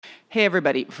Hey,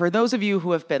 everybody. For those of you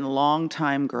who have been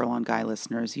longtime Girl on Guy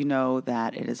listeners, you know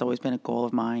that it has always been a goal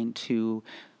of mine to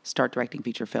start directing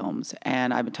feature films.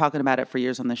 And I've been talking about it for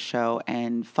years on this show,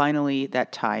 and finally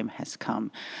that time has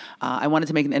come. I wanted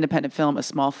to make an independent film, a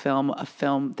small film, a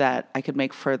film that I could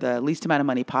make for the least amount of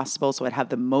money possible, so I'd have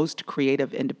the most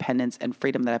creative independence and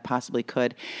freedom that I possibly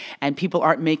could. And people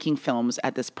aren't making films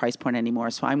at this price point anymore,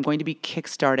 so I'm going to be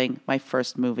kickstarting my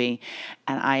first movie,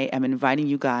 and I am inviting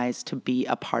you guys to be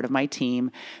a part of my team.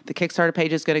 The Kickstarter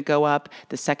page is going to go up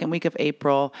the second week of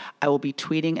April. I will be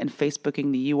tweeting and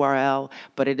Facebooking the URL,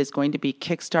 but it is going to be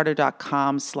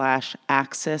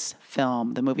kickstarter.com/Axis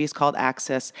Film. The movie is called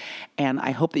Axis, and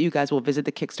I hope that you guys will visit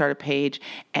the Kickstarter page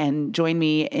and join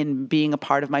me in being a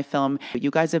part of my film.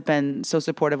 You guys have been so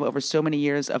supportive over so many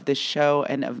years of this show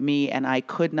and of me, and I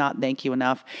could not thank you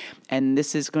enough. And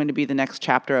this is going to be the next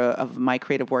chapter of my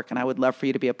creative work, and I would love for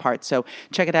you to be a part. So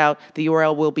check it out. The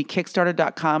URL will be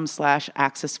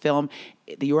kickstarter.com/Axis Film.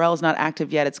 The URL is not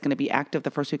active yet. It's going to be active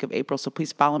the first week of April, so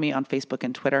please follow me on Facebook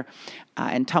and Twitter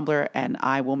and Tumblr, and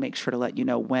I will make sure to let you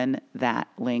know when that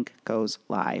link goes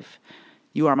live.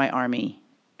 You are my army,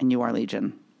 and you are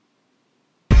Legion.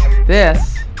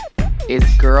 This is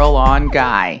Girl on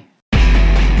Guy.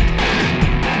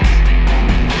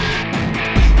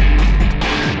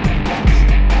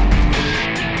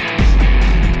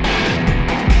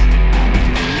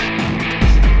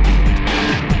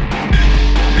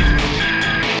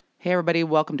 Hey everybody,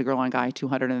 welcome to Girl on Guy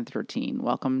 213.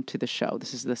 Welcome to the show.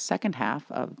 This is the second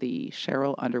half of the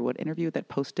Sheryl Underwood interview that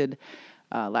posted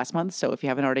last month. So if you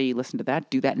haven't already listened to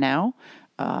that, do that now.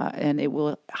 And it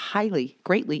will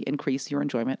greatly increase your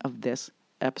enjoyment of this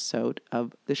episode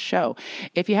of the show.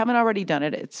 If you haven't already done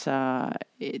it,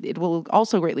 it will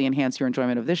also greatly enhance your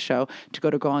enjoyment of this show to go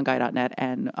to girlonguy.net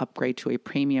and upgrade to a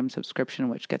premium subscription,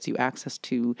 which gets you access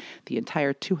to the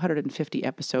entire 250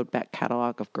 episode back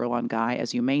catalog of Girl on Guy.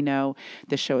 As you may know,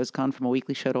 this show has gone from a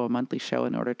weekly show to a monthly show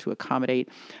in order to accommodate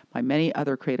my many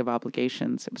other creative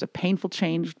obligations. It was a painful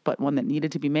change, but one that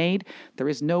needed to be made. There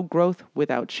is no growth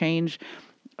without change.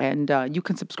 And you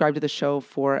can subscribe to the show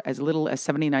for as little as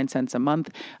 79 cents a month.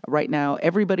 Right now,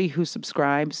 everybody who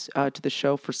subscribes to the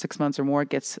show for 6 months or more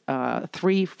gets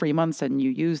 3 free months, and you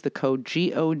use the code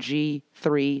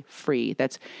GOG3FREE.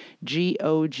 That's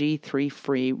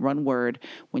GOG3FREE, one word,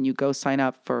 when you go sign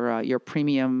up for your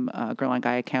premium Girl on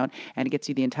Guy account, and it gets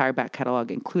you the entire back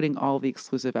catalog, including all the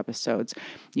exclusive episodes.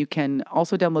 You can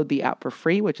also download the app for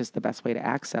free, which is the best way to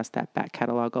access that back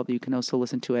catalog, although you can also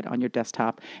listen to it on your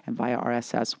desktop and via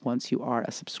RSS once you are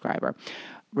a subscriber.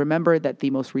 Remember that the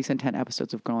most recent 10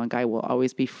 episodes of Girl on Guy will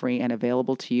always be free and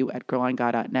available to you at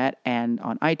girlonguy.net and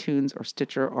on iTunes or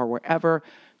Stitcher or wherever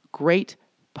great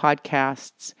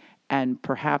podcasts and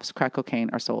perhaps crack cocaine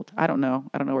are sold. I don't know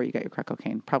where you get your crack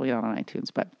cocaine. Probably not on iTunes,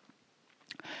 but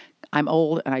I'm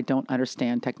old and I don't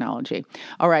understand technology.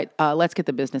 All right, let's get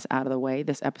the business out of the way.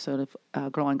 This episode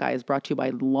of Girl on Guy is brought to you by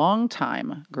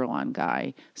longtime Girl on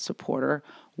Guy supporter,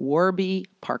 Warby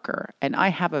Parker. And I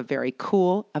have a very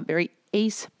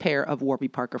ace pair of Warby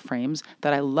Parker frames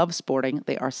that I love sporting.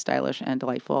 They are stylish and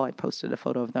delightful. I posted a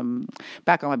photo of them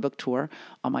back on my book tour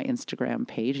on my Instagram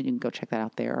page, and you can go check that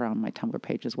out there on my Tumblr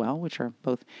page as well, which are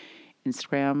both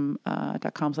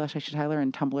Instagram.com/Aisha Tyler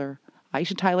and Tumblr,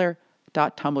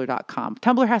 aishatyler.tumblr.com.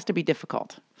 Tumblr has to be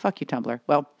difficult. Fuck you, Tumblr.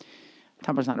 Well,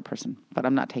 Tumblr's not a person, but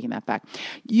I'm not taking that back.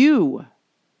 You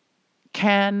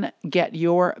can get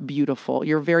your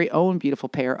very own beautiful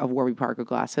pair of Warby Parker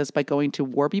glasses by going to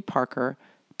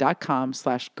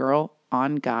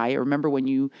warbyparker.com/girlonguy. Remember, when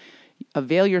you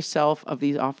avail yourself of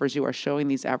these offers, you are showing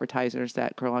these advertisers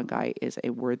that Girl on Guy is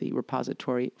a worthy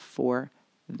repository for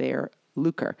their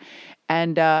lucre.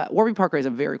 And Warby Parker is a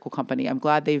very cool company. I'm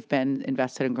glad they've been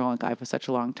invested in Girl on Guy for such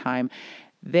a long time.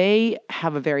 They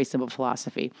have a very simple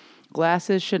philosophy.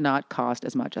 Glasses should not cost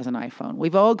as much as an iPhone.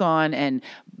 We've all gone and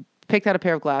picked out a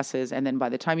pair of glasses, and then by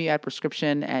the time you add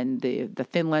prescription and the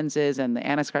thin lenses and the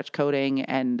anti-scratch coating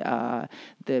and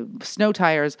the snow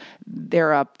tires,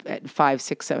 they're up at $500,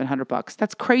 $600, $700.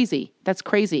 That's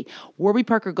crazy. Warby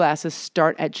Parker glasses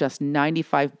start at just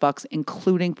 $95,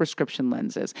 including prescription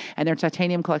lenses, and their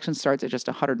titanium collection starts at just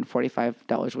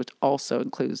 $145, which also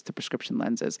includes the prescription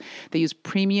lenses. They use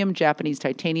premium Japanese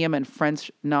titanium and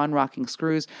French non-rocking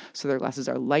screws, so their glasses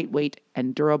are lightweight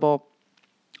and durable.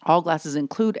 All glasses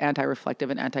include anti-reflective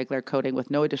and anti-glare coating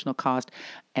with no additional cost,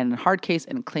 and a hard case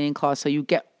and cleaning cloth, so you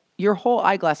get your whole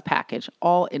eyeglass package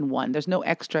all in one. There's no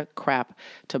extra crap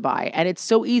to buy, and it's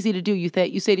so easy to do.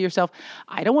 You say to yourself,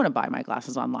 I don't want to buy my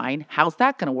glasses online. How's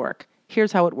that going to work?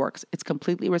 Here's how it works. It's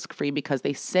completely risk-free because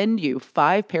they send you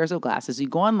 5 pairs of glasses. You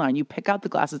go online, you pick out the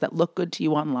glasses that look good to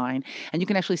you online, and you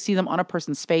can actually see them on a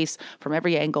person's face from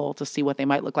every angle to see what they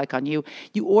might look like on you.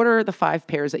 You order the 5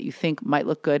 pairs that you think might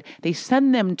look good. They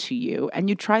send them to you, and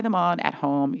you try them on at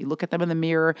home. You look at them in the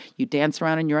mirror. You dance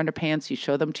around in your underpants. You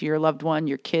show them to your loved one,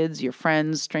 your kids, your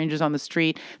friends, strangers on the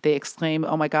street. They exclaim,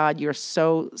 "Oh my God, you're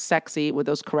so sexy," with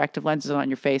those corrective lenses on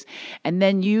your face. And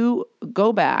then you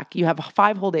go back. You have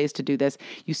 5 whole days to do this.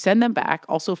 You send them back,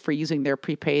 also for using their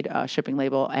prepaid shipping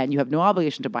label, and you have no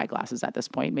obligation to buy glasses at this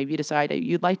point. Maybe you decide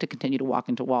you'd like to continue to walk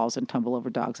into walls and tumble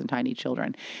over dogs and tiny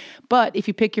children. But if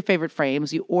you pick your favorite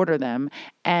frames, you order them,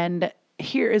 and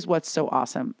here is what's so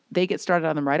awesome. They get started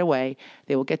on them right away.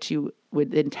 They will get you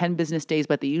within 10 business days,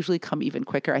 but they usually come even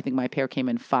quicker. I think my pair came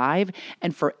in 5.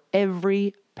 And for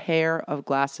every pair of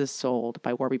glasses sold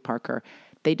by Warby Parker,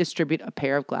 they distribute a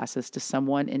pair of glasses to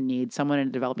someone in need, someone in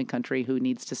a developing country who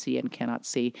needs to see and cannot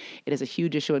see. It is a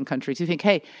huge issue in countries who think,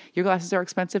 hey, your glasses are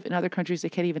expensive. In other countries, they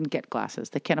can't even get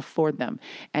glasses. They can't afford them.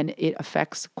 And it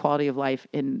affects quality of life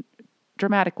in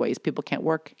dramatic ways. People can't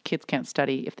work, kids can't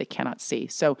study if they cannot see.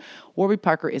 So Warby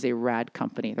Parker is a rad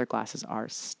company. Their glasses are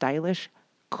stylish,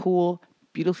 cool,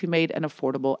 beautifully made and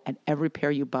affordable, and every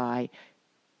pair you buy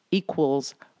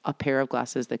equals a pair of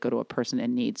glasses that go to a person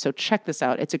in need. So check this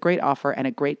out. It's a great offer and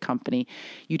a great company.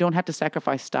 You don't have to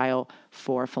sacrifice style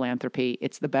for philanthropy.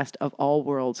 It's the best of all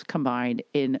worlds combined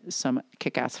in some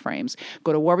kick-ass frames.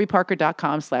 Go to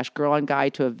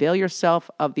warbyparker.com/girlonguy to avail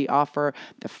yourself of the offer,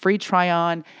 the free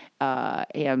try-on,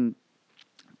 and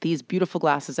these beautiful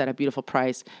glasses at a beautiful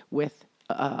price with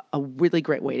a really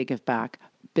great way to give back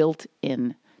built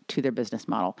in to their business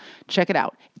model. Check it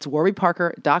out. It's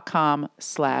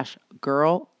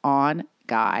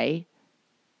warbyparker.com/girlonguy.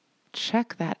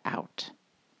 Check that out.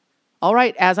 All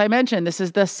right. As I mentioned, this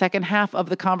is the second half of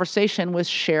the conversation with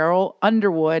Sheryl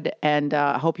Underwood, and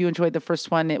I hope you enjoyed the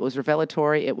first one. It was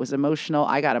revelatory. It was emotional.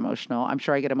 I got emotional. I'm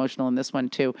sure I get emotional in this one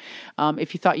too.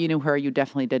 If you thought you knew her, you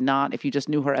definitely did not. If you just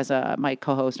knew her as my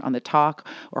co-host on The Talk,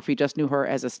 or if you just knew her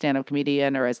as a stand-up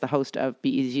comedian or as the host of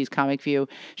BEG's Comic View,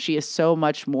 she is so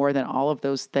much more than all of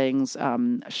those things.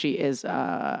 She is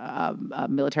a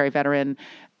military veteran,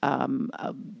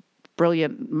 a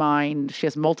brilliant mind. She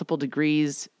has multiple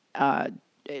degrees.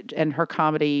 And her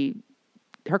comedy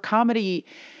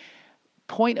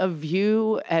point of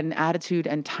view and attitude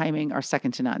and timing are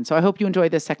second to none. So I hope you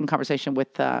enjoyed this second conversation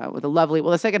with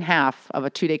the second half of a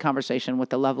 2-day conversation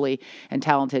with the lovely and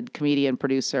talented comedian,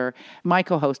 producer, my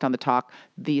co-host on The Talk,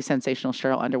 the sensational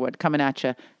Sheryl Underwood, coming at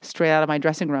you straight out of my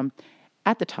dressing room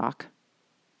at The Talk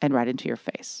and right into your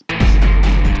face.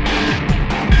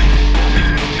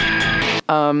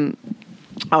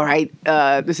 All right,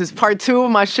 this is part 2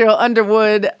 of my Sheryl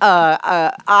Underwood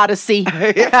odyssey.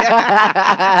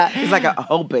 It's like a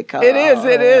epic. It is.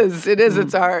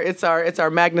 It's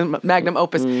our magnum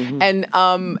opus, and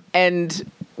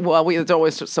well, there's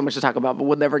always so much to talk about, but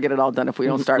we'll never get it all done if we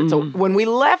don't start. So when we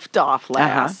left off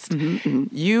last,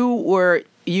 you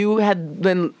had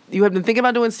been thinking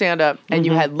about doing stand-up, and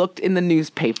you had looked in the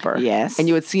newspaper. Yes. And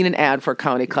you had seen an ad for a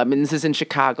comedy club, and this is in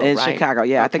Chicago, right? In Chicago,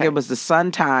 yeah. Okay. I think it was the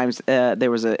Sun-Times.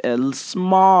 There was a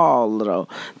small little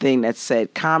thing that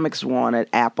said Comics Wanted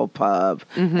Apple Pub,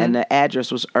 and the address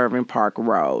was Irving Park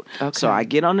Road. Okay. So I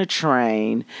get on the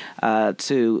train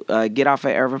to get off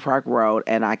at Irving Park Road,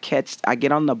 and I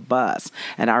get on the bus,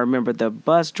 and I remember the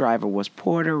bus driver was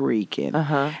Puerto Rican,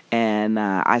 and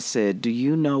I said, "Do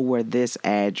you know where this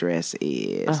address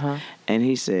is?" And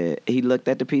he said, he looked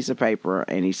at the piece of paper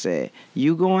and he said,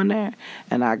 "You going there?"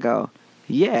 And I go,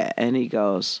 "Yeah." And he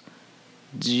goes,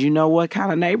 "Do you know what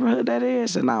kind of neighborhood that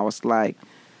is?" And I was like,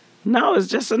 "No, it's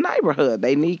just a neighborhood.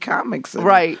 They need comics.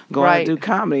 Going to do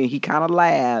comedy." He kind of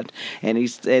laughed, and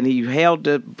he held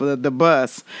the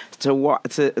bus till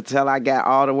I got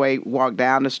all the way, walked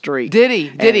down the street. Did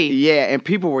he? Yeah, and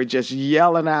people were just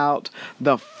yelling out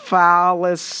the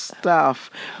foulest stuff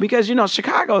because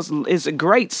Chicago is a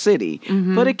great city,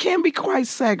 but it can be quite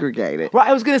segregated. Right.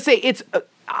 I was going to say it's.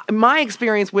 My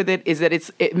experience with it is that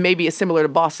it maybe is similar to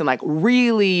Boston, like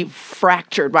really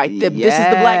fractured, right? This is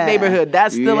the black neighborhood.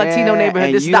 That's the Latino neighborhood.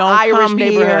 And this is the Irish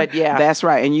neighborhood. Yeah. That's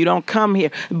right. And you don't come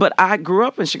here. But I grew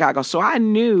up in Chicago, so I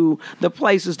knew the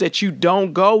places that you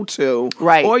don't go to.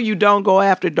 Right. Or you don't go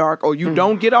after dark, or you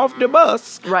don't get off the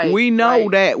bus. Right. We know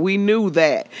that. We knew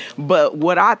that. But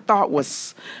what I thought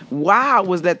was wild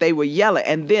was that they were yelling.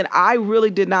 And then I really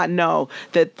did not know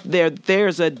that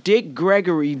there's a Dick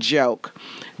Gregory joke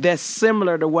that's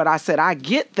similar to what I said. I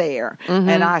get there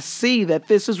and I see that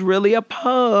this is really a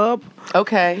pub.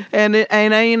 Okay. And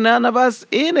ain't none of us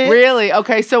in it. Really?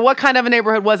 Okay. So what kind of a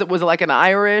neighborhood was it? Was it like an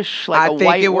Irish, like a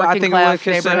white working class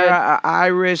neighborhood?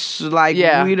 Irish, like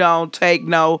we don't take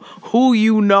no who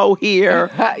you know here.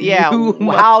 Yeah.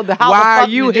 Why the fuck are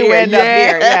you did here? End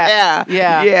up here?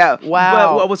 Yeah. Wow.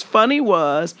 But what was funny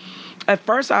was, at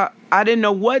first I didn't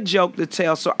know what joke to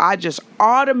tell, so I just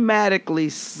automatically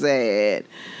said,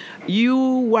 "You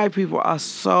white people are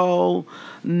so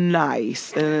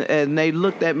nice," and they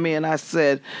looked at me and I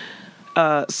said,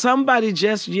 somebody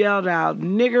just yelled out,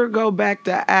 "Nigger, go back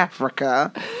to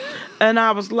Africa." And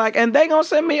I was like, and they gonna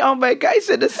send me on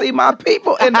vacation to see my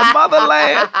people in the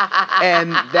motherland.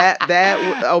 And that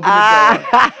opened the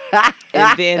door.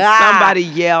 And then somebody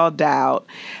yelled out,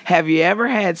 "Have you ever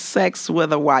had sex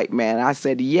with a white man?" I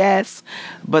said, "Yes,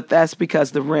 but that's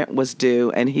because the rent was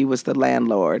due and he was the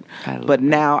landlord. But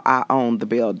now I own the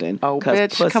building." Oh,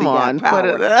 bitch, come on. Put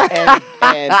it.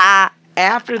 And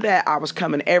after that, I was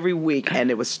coming every week, and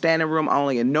it was standing room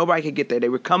only, and nobody could get there. They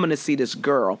were coming to see this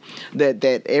girl that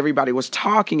everybody was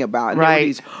talking about. And there were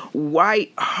these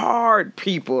white, hard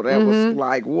people that was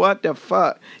like, what the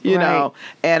fuck? You know?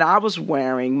 And I was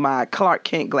wearing my Clark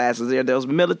Kent glasses there. Those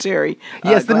military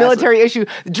Yes, the glasses. military issue.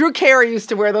 Drew Carey used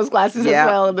to wear those glasses as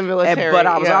well in the military. But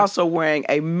I was also wearing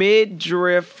a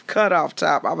midriff cutoff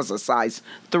top. I was a size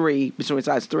 3, between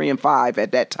size 3 and 5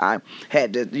 at that time.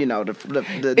 Had the,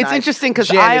 the it's interesting because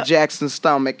Janet Jackson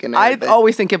stomach and everything. I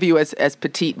always think of you as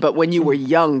petite, but when you were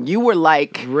young, you were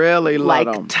like really like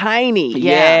tiny.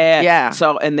 Yeah.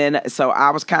 So I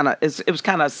was kind of it was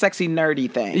kind of a sexy nerdy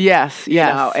thing. Yes. You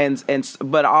know, and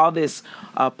but all this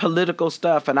political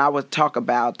stuff, and I would talk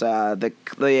about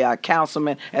the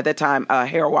councilman at that time.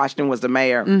 Harold Washington was the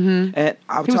mayor, and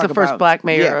I would he was the first black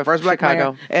mayor of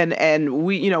Chicago. And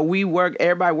we work.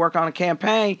 Everybody worked on a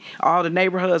campaign, all the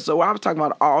neighborhoods. So I was talking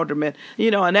about aldermen,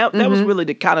 and that was really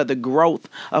the kind of the growth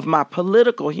of my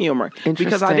political humor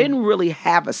because I didn't really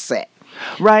have a set.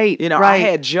 Right. I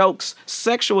had jokes,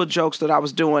 sexual jokes that I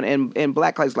was doing in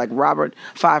black places like Robert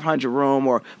 500 Room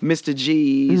or Mr.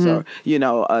 G's or,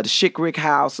 the Chick Rick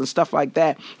House and stuff like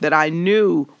that I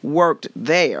knew worked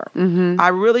there. I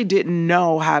really didn't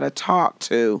know how to talk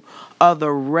to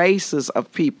other races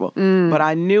of people, but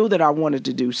I knew that I wanted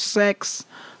to do sex,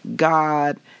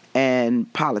 God,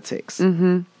 and politics.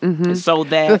 So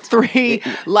that the three,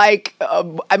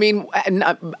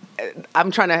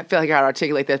 I'm trying to feel like how to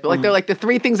articulate this, but they're like the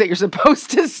three things that you're supposed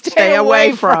to stay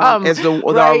away from. Is the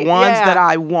ones that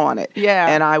I wanted. Yeah.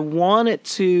 And I wanted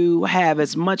to have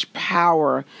as much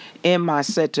power in my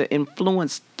set to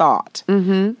influence thought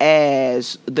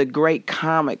as the great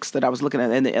comics that I was looking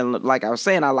at. And like I was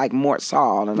saying, I like Mort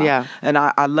Saul. And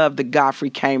I love the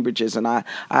Godfrey Cambridges. And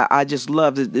I just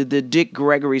love the Dick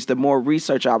Gregory's, the more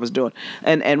research I was doing.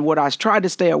 And what I tried to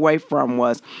stay away from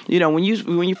was, when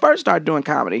you first start doing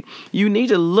comedy, you need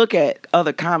to look at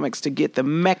other comics to get the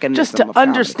mechanism just to of comedy.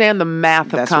 Understand the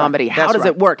math of comedy. Right. How does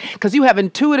it work? Because you have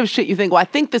intuitive shit. You think, well, I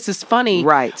think this is funny.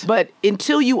 Right. But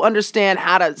until you understand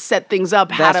how to set things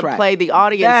up, how to play the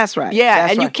audience. That's right. Yeah.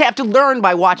 That's you have to learn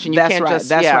by watching. You can't just.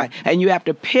 That's right. And you have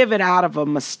to pivot out of a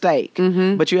mistake.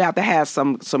 But you have to have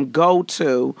some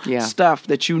go-to stuff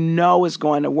that you know is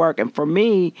going to work. And for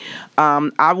me,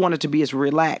 I wanted to be as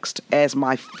relaxed as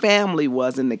my family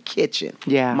was in the kitchen.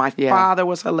 Yeah. My father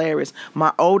was hilarious.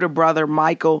 My older brother,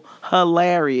 Michael,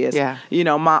 hilarious. Yeah.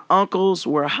 My uncles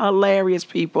were hilarious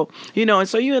people. And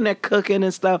so you in there cooking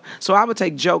and stuff. So I would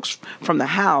take jokes from the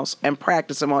house and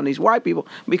practice them on these white people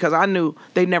because I knew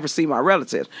they'd never see my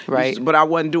relatives. Right. But I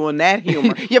wasn't doing that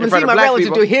humor. You haven't seen my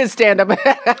relative do his stand-up.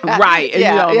 Right.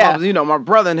 And my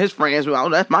brother and his friends, well,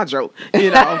 that's my joke. But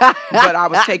I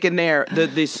was taking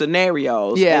the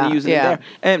scenarios and using it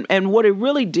there. And what it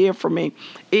really did for me,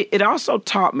 it also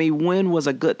taught me when was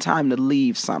a good time to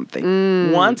leave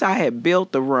something. Once I had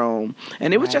built the room,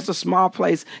 and it was just a small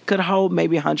place, could hold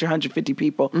maybe 100, 150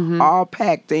 people, all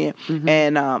packed in.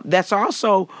 And that's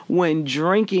also when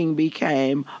drinking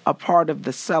became a part of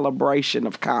the celebration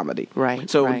of comedy. Right.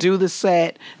 So do the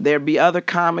set, there'd be other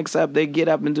comics up, they'd get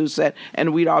up and do set,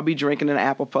 and we'd all be drinking in an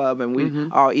Apple Pub, and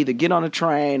we'd all either get on a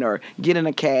train or get in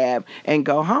a cab and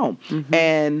go home.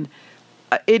 And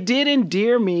it did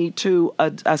endear me to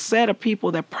a set of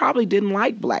people that probably didn't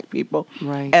like black people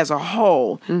as a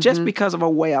whole, just because of a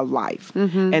way of life.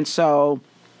 And so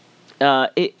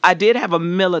I did have a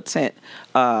militant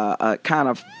kind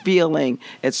of feeling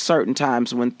at certain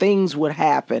times when things would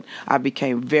happen. I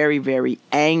became very, very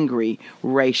angry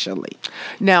racially.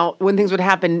 Now, when things would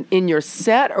happen in your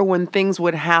set or when things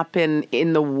would happen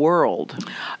in the world?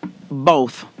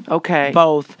 Both. Okay.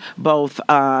 Both.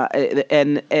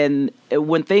 And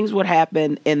when things would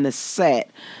happen in the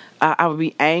set, I would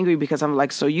be angry because I'm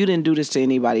like, so you didn't do this to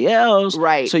anybody else,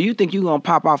 right? So you think you're gonna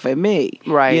pop off at me,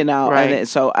 right? You know, right. And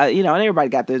so and everybody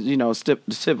got this, the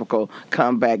typical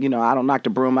comeback. I don't knock the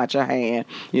broom out your hand.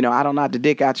 I don't knock the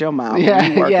dick out your mouth. Yeah,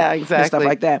 you yeah, exactly. And stuff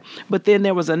like that. But then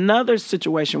there was another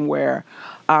situation where.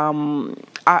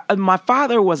 My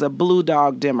father was a blue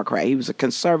dog Democrat. He was a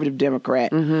conservative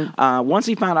Democrat. Mm-hmm. Once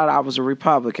he found out I was a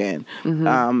Republican,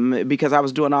 because I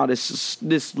was doing all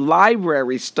this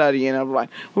library studying, I'm like,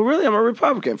 well, really, I'm a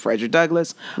Republican. Frederick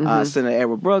Douglass, Senator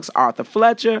Edward Brooks, Arthur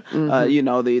Fletcher. Well, you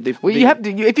have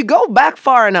to. If you go back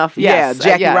far enough, yes,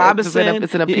 Jackie Robinson.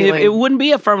 It's an appealing. It wouldn't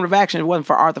be affirmative action if it wasn't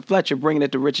for Arthur Fletcher bringing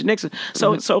it to Richard Nixon.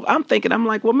 So I'm thinking, I'm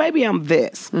like, well, maybe I'm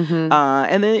this.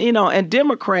 And then and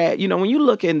Democrat. When you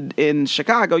look in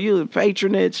Chicago, you look at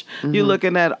patronage, you're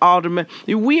looking at aldermen.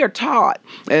 We are taught,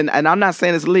 and I'm not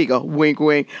saying it's legal, wink,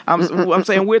 wink. I'm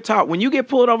saying we're taught when you get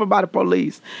pulled over by the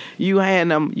police, you hand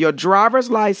them your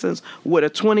driver's license with a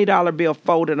 $20 bill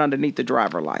folded underneath the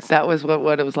driver's license. That was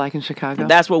what it was like in Chicago?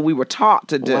 That's what we were taught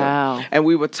to do. Wow. And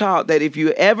we were taught that if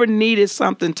you ever needed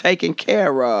something taken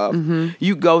care of,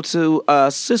 you go to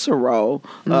Cicero,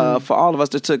 for all of us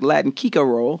that took Latin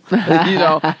Kikaro,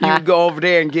 you go over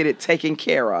there and get it taken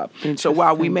care of. So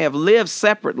while we may have lived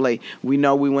separately, we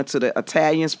know we went to the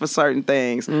Italians for certain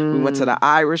things. We went to the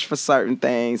Irish for certain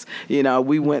things.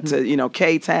 We went to,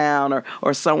 K-Town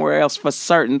or somewhere else for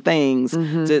certain things.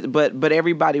 But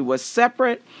everybody was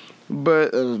separate.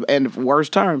 But and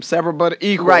worst term, separate but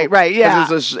equal. Right, yeah.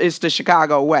 It's the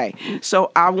Chicago way.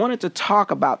 So I wanted to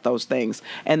talk about those things,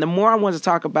 and the more I wanted to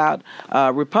talk about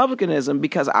Republicanism,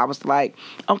 because I was like,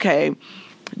 okay,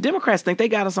 Democrats think they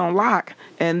got us on lock,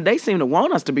 and they seem to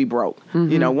want us to be broke,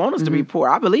 want us to be poor.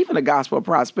 I believe in the gospel of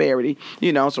prosperity,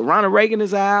 so Ronald Reagan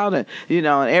is out, and,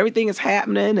 and everything is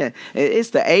happening, and it's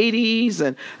the 80s,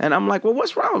 and I'm like, well,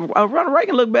 what's wrong? Ronald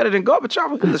Reagan looked better than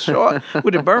Gorbachev with the short,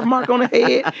 with the birthmark on the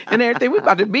head and everything. We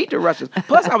about to beat the Russians.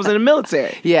 Plus, I was in the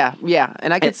military. Yeah,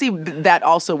 and I could see that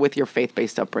also with your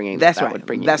faith-based upbringing. That's right. Would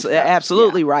bring you that's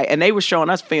absolutely right. And they were showing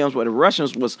us films where the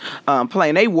Russians was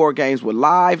playing their war games with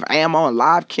live ammo and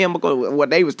live chemical. What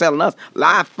they was telling us,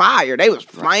 live fire. They was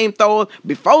flamethrowers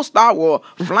before Star Wars.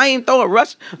 Flamethrower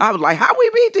Russian. I was like, how we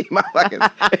beat these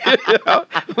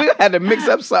motherfuckers? We had to mix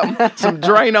up some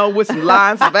Drano with some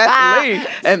lines of Vaseline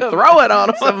and throw it on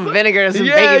them. Some vinegar and some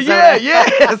baking soda.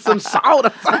 Yeah, some salt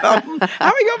or something.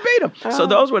 How we gonna beat them? So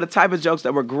those were the type of jokes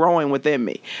that were growing within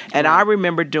me. And I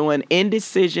remember doing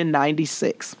Indecision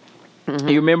 96.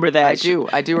 You remember that?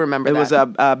 I do remember that. It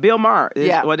was Bill Maher.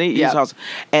 Yeah.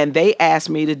 And they asked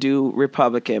me to do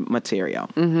Republican material.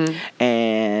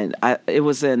 And it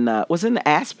was in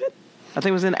Aspen? I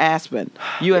think it was in Aspen.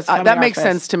 That makes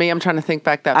sense to me. I'm trying to think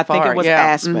back that far. I think it was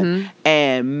Aspen.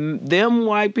 And them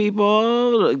white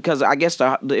people, because I guess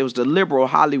it was the liberal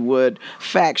Hollywood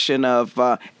faction of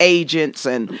agents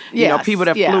and people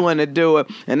that flew in to do it.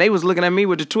 And they was looking at me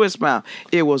with a twist smile.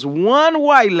 It was one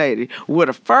white lady with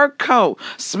a fur coat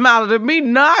smiling at me,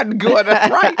 nodding, going,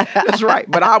 that's right. That's right.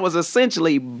 But I was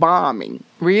essentially bombing.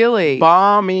 Really?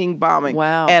 Bombing.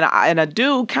 Wow. And I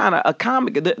do kind of a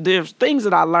comic. There's things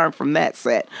that I learned from that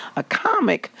set. A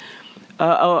comic,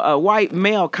 a white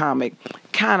male comic,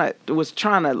 kind of was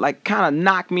trying to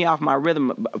knock me off my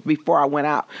rhythm before I went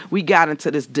out. We got into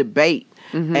this debate,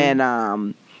 and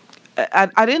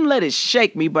I didn't let it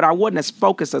shake me, but I wasn't as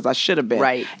focused as I should have been.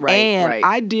 Right.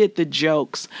 I did the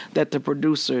jokes that the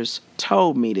producers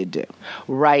told me to do.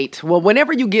 Right. Well,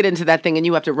 whenever you get into that thing and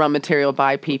you have to run material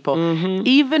by people,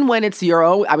 even when it's your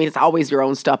own, I mean, it's always your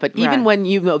own stuff, but even when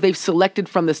they've selected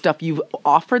from the stuff you've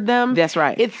offered them, that's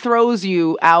right. It throws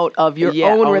you out of your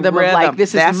own rhythm of like,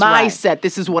 this is my set,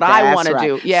 this is what I want to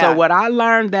do. Yeah. So what I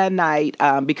learned that night,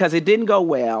 because it didn't go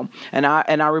well, and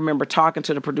I remember talking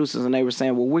to the producers and they were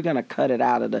saying, well, we're going to cut it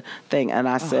out of the thing. And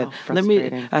I said,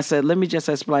 let me just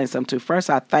explain something too. First,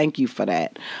 I thank you for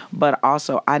that. But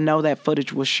also, I know that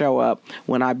footage will show up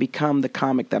when I become the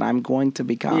comic that I'm going to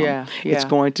become. Yeah. It's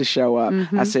going to show up.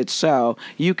 I said, so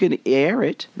you can air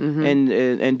it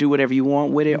and do whatever you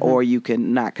want with it, or you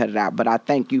can not cut it out. But I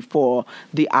thank you for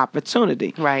the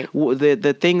opportunity. Right.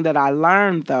 The thing that I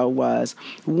learned, though, was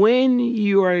when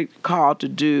you are called to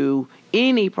do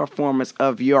any performance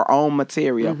of your own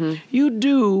material, you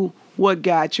do what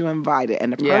got you invited.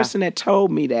 And the person that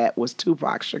told me that was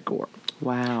Tupac Shakur.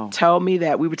 Wow. told me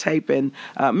that we were taping.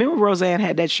 Remember Roseanne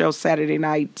had that show Saturday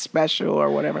Night Special or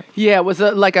whatever? Yeah, it was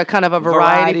like a kind of a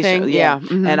variety thing. Show, yeah.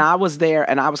 Mm-hmm. And I was there,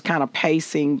 and I was kind of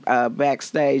pacing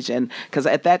backstage, and because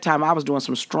at that time I was doing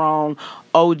some strong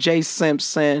O.J.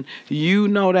 Simpson. You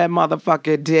know that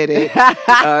motherfucker did it.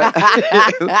 I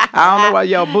don't know why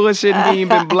y'all bullshitting. He ain't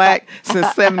been black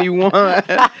since 71.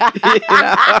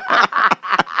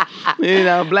 You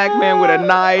know, black man with a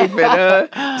knife,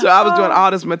 and so I was doing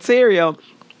all this material.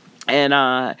 And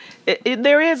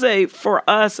there is for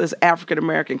us as African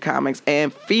American comics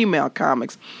and female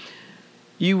comics,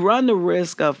 you run the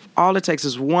risk of all it takes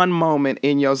is one moment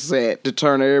in your set to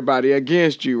turn everybody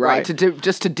against you, right?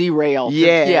 Just to derail.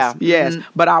 Yes, yes. Mm-hmm.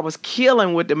 But I was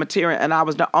killing with the material, and I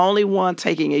was the only one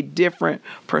taking a different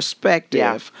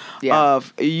perspective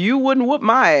of you wouldn't whoop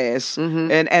my ass,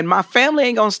 and my family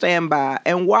ain't gonna stand by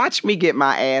and watch me get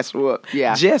my ass whooped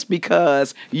just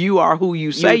because you are who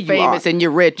you say you're you are. famous and you're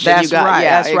rich. That's and you got, right.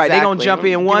 Yeah, that's right. Exactly. They're gonna jump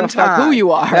in one time. Who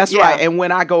you are? That's right. And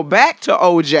when I go back to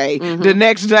OJ the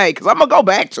next day, because I'm gonna go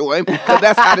back to him, because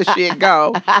that's how the shit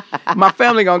go. My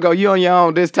family gonna go, you on your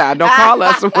own this time. Don't call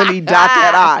us when he dot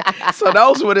that I. So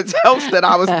those were the jokes that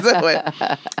I was doing.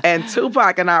 And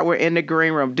Tupac and I were in the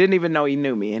green room. Didn't even know he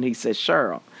knew me. And he said,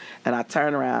 Sheryl. And I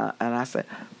turned around and I said,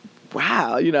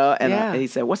 wow, and he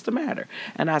said, what's the matter?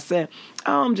 And I said,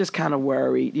 oh, I'm just kind of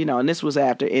worried, and this was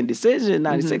after Indecision,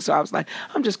 96, so I was like,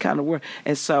 I'm just kind of worried.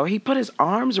 And so he put his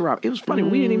arms around me. It was funny,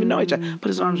 we didn't even know each other. Put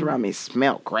his arms around me. It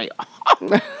smelled great.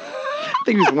 I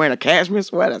think he was wearing a cashmere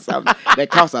sweater or something that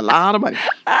cost a lot of money.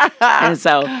 And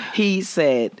so he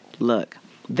said, look,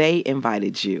 they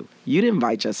invited you. You didn't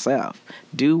invite yourself.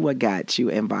 Do what got you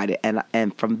invited.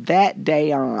 And from that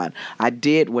day on, I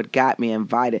did what got me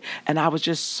invited. And I was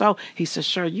just he said,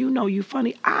 sure, you know you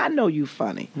funny. I know you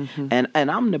funny. And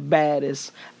I'm the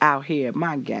baddest out here at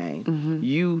my game.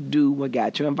 You do what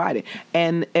got you invited.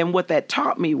 And what that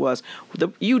taught me was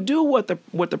you do what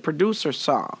the producer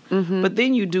saw, but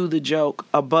then you do the joke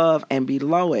above and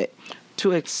below it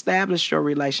to establish your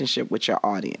relationship with your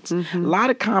audience. A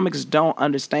lot of comics don't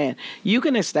understand. You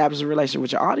can establish a relationship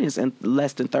with your audience in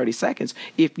less than 30 seconds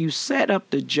if you set up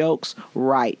the jokes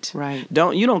right. Right.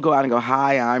 You don't go out and go,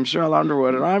 hi, I'm Sheryl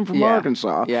Underwood and I'm from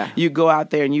Arkansas. Yeah. You go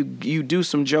out there and you do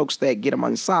some jokes that get them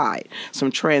on side,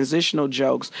 some transitional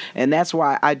jokes. And that's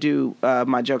why I do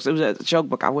my jokes. It was a joke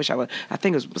book. I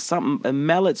think it was something,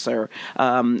 Melitzer,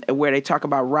 where they talk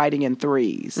about writing in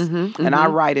threes. And I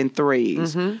write in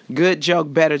threes. Good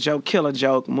joke, better joke, killer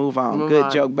joke, move on.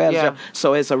 Good joke, better joke.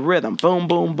 So it's a rhythm. Boom,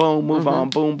 boom, boom, move on.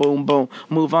 Boom, boom, boom,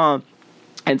 move on.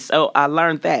 And so I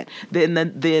learned that.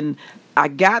 Then I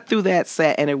got through that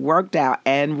set and it worked out.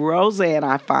 And Roseanne,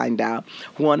 I find out,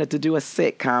 wanted to do a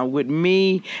sitcom with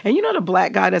me. And you know the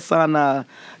black guy that's on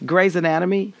Grey's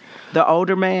Anatomy? The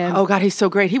older man. Oh, God, he's so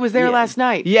great. He was there last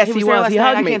night. Yes, he was. He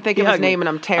hugged me. I can't think of his name, and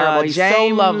I'm terrible. He's James, so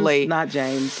lovely. Not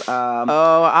James.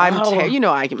 I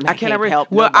can't help.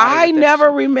 Well, I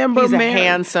never remember He's a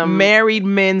handsome married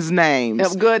men's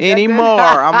names good anymore.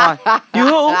 I'm like, you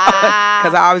who?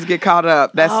 Because I always get caught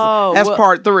up. That's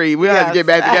part 3. We have to get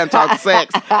back together and talk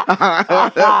sex.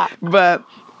 But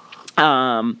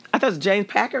I thought it was James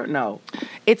Packard. No,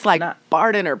 it's like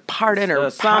Barton or Pardon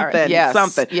or something. Yes.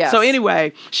 Something. Yes. So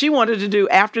anyway, she wanted to do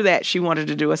a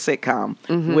sitcom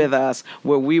with us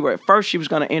where we were. First, she was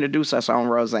going to introduce us on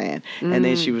Roseanne, and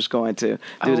then she was going to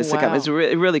do the sitcom. Wow. It's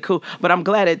really cool. But I'm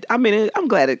glad it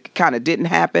kind of didn't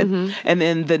happen. And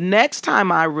then the next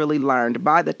time I really learned,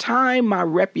 by the time my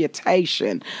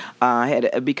reputation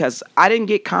because I didn't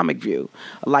get Comic View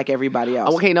like everybody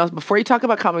else. Okay, now before you talk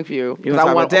about Comic View,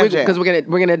 because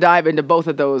we're gonna dive into both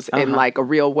of those in like a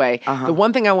real way. The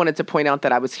one thing I wanted to point out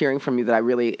that I was hearing from you that I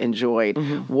really enjoyed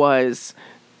was,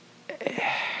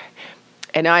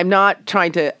 and I'm not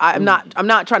trying to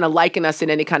liken us in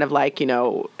any kind of like,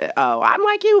 I'm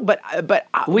like you, but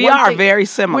we are very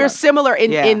similar. We're similar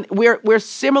we're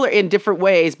similar in different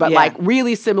ways, but like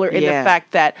really similar in the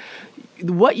fact that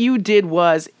what you did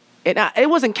was, it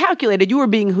wasn't calculated. You were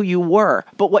being who you were.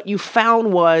 But what you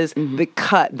found was the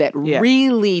cut that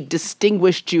really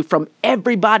distinguished you from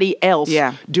everybody else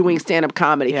doing stand-up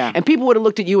comedy. Yeah. And people would have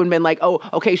looked at you and been like, oh,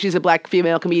 okay, she's a black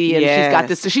female comedian. Yes. She's got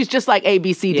this. So she's just like A,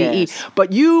 B, C, D, E.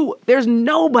 But there's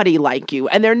nobody like you.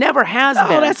 And there never has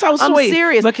been. Oh, that's so sweet. I'm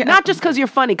serious. Not just because you're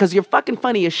funny, because you're fucking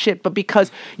funny as shit, but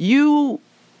because you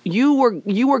you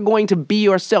were going to be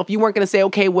yourself. You weren't going to say,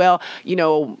 okay, well,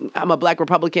 I'm a black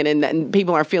Republican and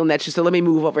people aren't feeling that, so let me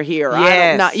move over here. Or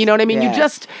you know what I mean? Yes. You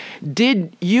just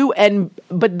did you,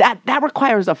 but that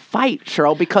requires a fight,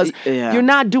 Sheryl, because you're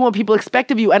not doing what people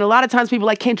expect of you. And a lot of times people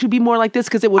are like, can't you be more like this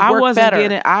because it would work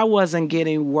better? I wasn't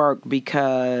getting work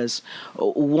because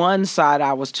one side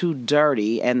I was too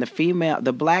dirty, and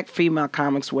the black female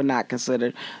comics were not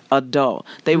considered adult.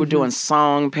 They were doing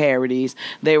song parodies.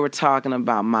 They were talking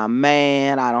about my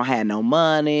man, I don't have no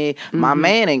money. My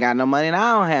man ain't got no money, and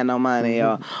I don't have no money.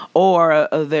 Or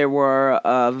there were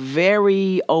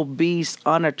very obese,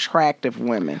 unattractive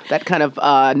women. That kind of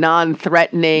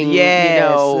non-threatening,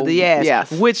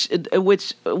 yes. Which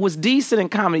was decent in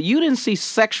comedy. You didn't see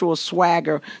sexual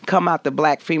swagger come out the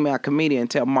black female comedian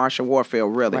until Marsha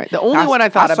Warfield, really. Right. The only one I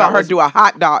thought about her do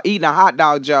eating a hot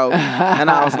dog joke, and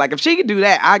I was like, if she can do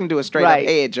that, I can do a straight up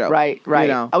head joke. Right.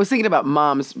 I was thinking about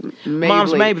Moms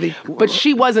Mabley. But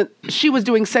she was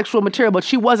doing sexual material, but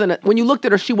she wasn't, when you looked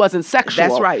at her, she wasn't sexual.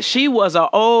 That's right. She was an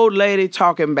old lady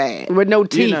talking bad. With no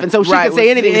teeth, and so she could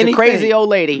say anything. She's a crazy old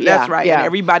lady. That's right. Yeah. And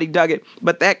everybody dug it.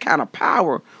 But that kind of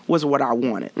power was what I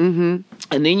wanted. Mm-hmm.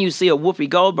 And then you see a Whoopi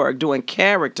Goldberg doing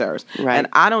characters. Right. And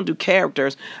I don't do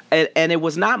characters. And it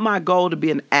was not my goal to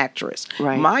be an actress.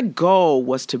 Right. My goal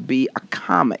was to be a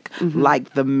comic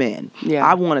like the men. Yeah.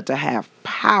 I wanted to have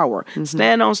power.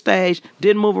 Stand on stage,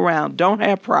 didn't move around, don't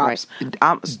have props.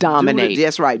 Right. Dominate.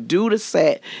 That's right. Do the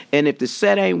set. And if the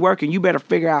set ain't working, you better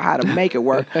figure out how to make it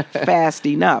work fast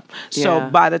enough. So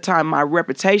by the time my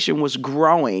reputation was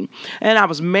growing, and I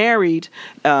was married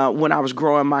when I was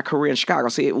growing my career in Chicago.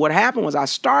 See, what happened was I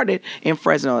started in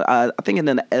Fresno, I think in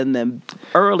the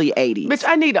early 80s. Bitch,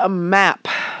 I need a map.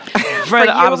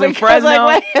 I was in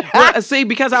Fresno. See,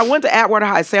 because I went to Atwater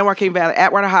High, San Joaquin Valley,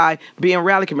 Atwater High, being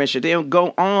rally commissioner, then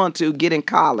go on to get in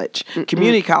college,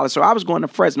 community college. So I was going to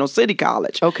Fresno City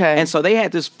College. Okay. And so they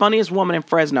had this funniest woman in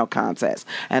Fresno contest.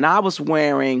 And I was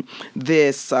wearing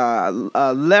this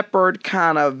leopard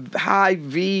kind of high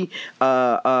V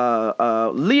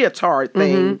leotard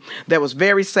thing that was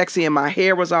very sexy, and my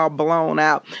hair was all blown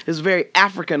out. It was a very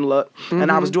African look. And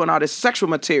I was doing all this sexual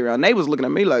material, and they was looking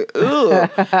at me like, ugh.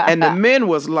 And the men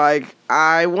was like,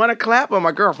 I want to clap, but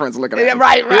my girlfriend's looking at me.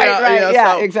 Right.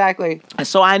 Yeah, exactly.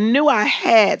 So I knew I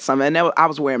had something. And I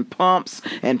was wearing pumps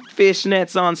and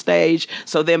fishnets on stage.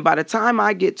 So then by the time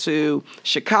I get to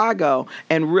Chicago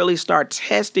and really start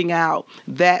testing out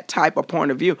that type of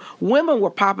point of view, women were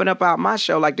popping up out my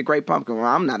show like the Great Pumpkin. Well,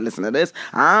 I'm not listening to this.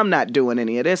 I'm not doing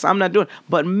any of this. I'm not doing it.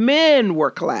 But men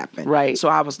were clapping. Right. So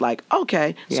I was like,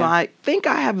 okay, so I think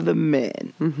I have the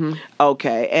men.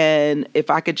 Okay. And if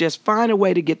I could just find a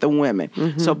way to get the women.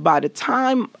 So by the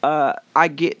time I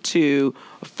get to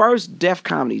first Def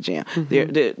Comedy Jam,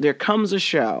 there comes a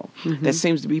show that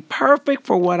seems to be perfect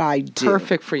for what I do.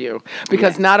 Perfect for you.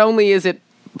 Because not only is it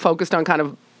focused on kind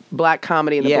of black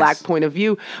comedy and the black point of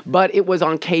view, but it was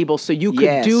on cable, so you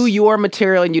could do your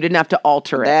material and you didn't have to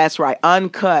alter it. That's right.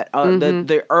 Uncut.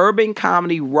 The urban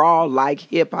comedy raw like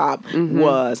hip-hop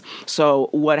was. So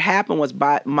what happened was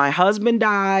my husband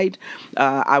died.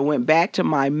 I went back to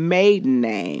my maiden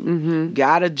name,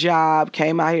 got a job,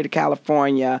 came out here to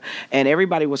California, and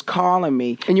everybody was calling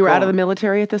me. And you were out of the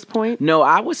military at this point? No,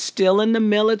 I was still in the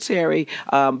military.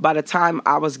 By the time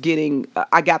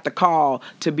I got the call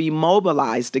to be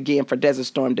mobilized again for Desert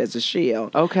Storm, Desert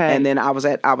Shield. Okay. And then I was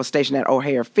stationed at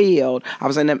O'Hare Field. I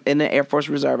was in the Air Force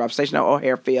Reserve. I was stationed at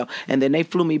O'Hare Field, and then they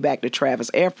flew me back to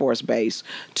Travis Air Force Base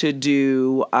to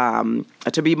do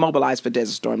to be mobilized for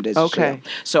Desert Storm, Desert Shield.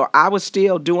 So I was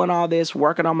still doing all this,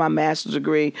 working on my master's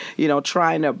degree,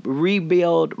 trying to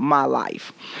rebuild my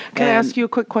life. Can I ask you a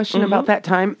quick question about that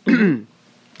time,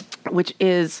 which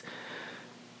is,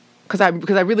 because I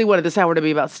really wanted this hour to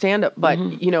be about stand-up, but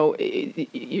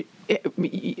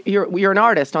you're an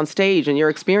artist on stage, and your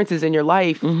experiences in your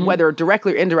life, whether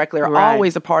directly or indirectly, are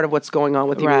always a part of what's going on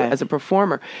with you as a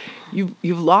performer. You've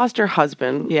lost your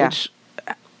husband, which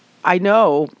I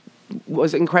know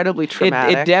was incredibly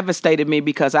traumatic. It devastated me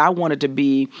because I wanted to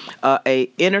be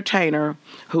a entertainer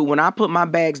who, when I put my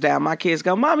bags down, my kids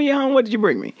go, "Mommy, you home? What did you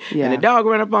bring me?" And the dog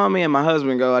ran up on me, and my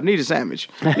husband go, "I need a sandwich."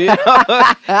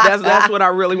 That's what I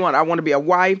really want. I want to be a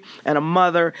wife and a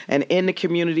mother, and in the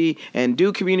community, and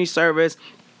do community service,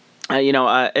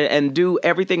 and do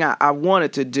everything I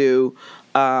wanted to do.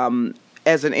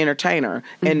 as an entertainer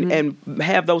and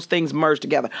have those things merged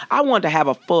together. I wanted to have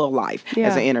a full life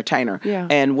as an entertainer. Yeah.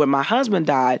 And when my husband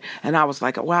died, and I was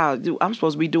like, wow, dude, I'm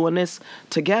supposed to be doing this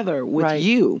together with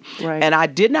you. Right. And I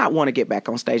did not want to get back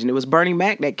on stage. And it was Bernie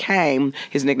Mac that came.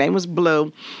 His nickname was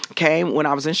Blue. Came when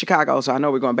I was in Chicago, so I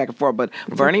know we're going back and forth. But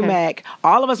Bernie Mac,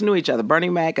 all of us knew each other. Bernie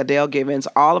Mac, Adele Givens,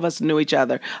 all of us knew each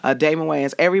other. Damon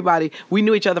Wayans, everybody, we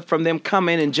knew each other from them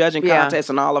coming and judging contests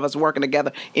and all of us working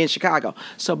together in Chicago.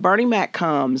 So Bernie Mac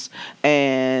comes,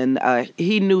 and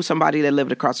he knew somebody that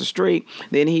lived across the street.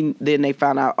 Then they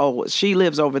found out, oh, she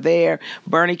lives over there.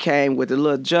 Bernie came with a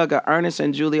little jug of Ernest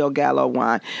and Julio Gallo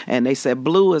wine, and they said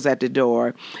Blue is at the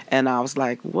door. And I was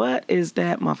like, what is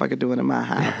that motherfucker doing in my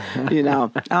house? You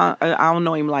know, I don't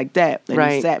know him like that. And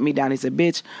he sat me down. He said,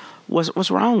 bitch,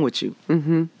 what's wrong with you?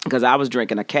 Because I was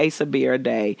drinking a case of beer a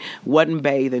day, wasn't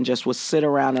bathing, just would sit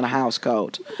around in a house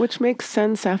coat. Which makes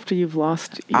sense after you've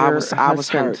lost your husband.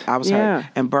 I was hurt.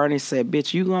 And Bernie said,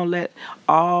 bitch, you gonna let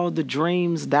all the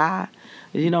dreams die?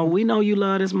 You know, we know you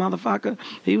love this motherfucker.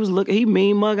 He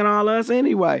mean mugging all us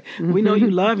anyway. We know you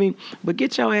love him, but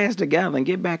get your ass together and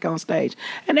get back on stage.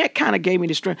 And that kind of gave me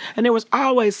the strength. And there was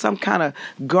always some kind of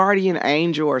guardian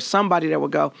angel or somebody that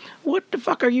would go, what the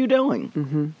fuck are you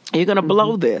doing? You're going to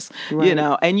blow this, you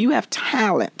know, and you have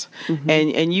talent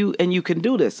and you can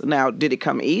do this. Now, did it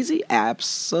come easy?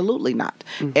 Absolutely not.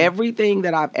 Everything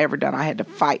that I've ever done, I had to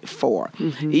fight for.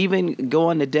 Even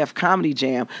going to Def Comedy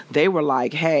Jam, they were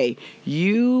like, hey,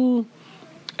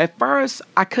 at first,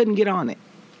 I couldn't get on it.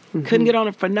 Couldn't get on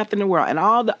it for nothing in the world. And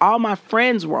all my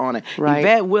friends were on it.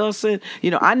 Yvette Wilson, you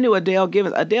know, I knew Adele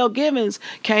Givens. Adele Givens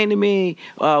came to me,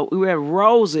 we were at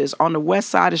Roses on the west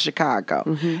side of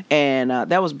Chicago. And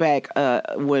that was back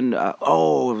when, it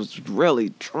was really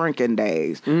drinking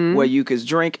days where you could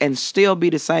drink and still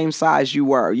be the same size you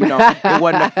were. You know, it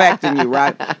wasn't affecting you,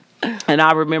 right? And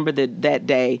I remember that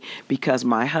day because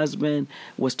my husband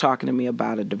was talking to me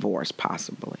about a divorce,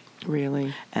 possibly.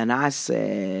 Really? And I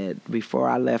said, before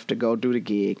I left to go do the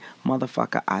gig,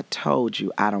 motherfucker, I told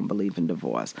you I don't believe in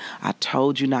divorce. I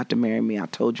told you not to marry me. I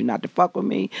told you not to fuck with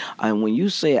me. And when you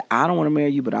said, I don't want to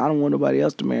marry you, but I don't want nobody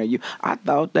else to marry you, I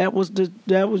thought that was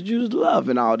just love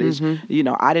and all this. You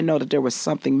know, I didn't know that there was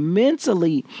something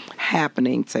mentally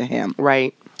happening to him.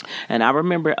 Right. And I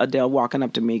remember Adele walking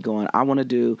up to me going, I want to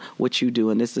do what you do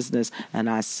and this. And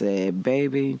I said,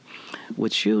 baby,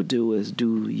 what you do is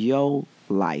do your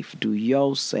life, do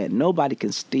your set. Nobody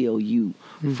can steal you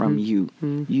from you.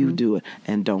 You do it.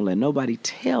 And don't let nobody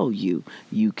tell you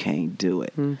you can't do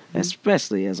it,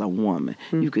 especially as a woman.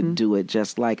 You could do it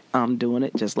just like I'm doing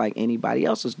it, just like anybody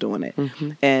else is doing it.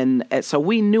 And so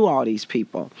we knew all these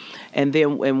people. And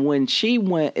then when she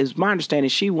went, it's my understanding,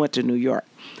 she went to New York.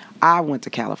 I went to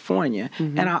California,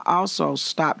 and I also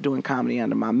stopped doing comedy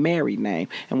under my married name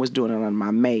and was doing it under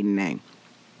my maiden name.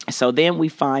 So then we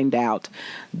find out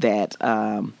that,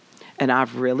 and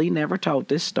I've really never told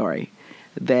this story,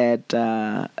 that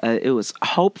it was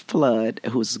Hope Flood,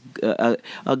 who's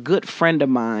a good friend of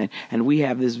mine, and we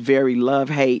have this very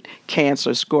love-hate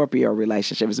Cancer-Scorpio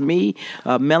relationship. It's me,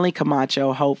 Melanie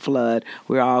Camacho, Hope Flood.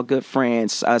 We're all good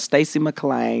friends. Stacy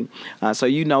McLean. So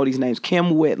you know these names.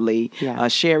 Kim Whitley,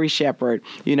 Sherry Shepard.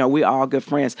 You know, we're all good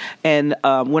friends. And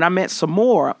when I met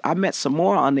Samora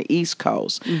on the East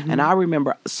Coast. And I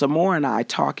remember Samora and I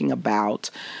talking about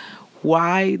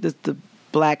why the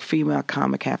Black female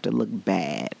comic have to look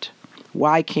bad.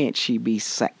 Why can't she be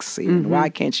sexy? And why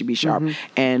can't she be sharp?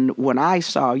 And when I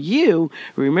saw you,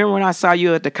 remember when I saw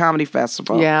you at the comedy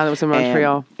festival? Yeah, that was in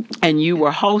Montreal. And you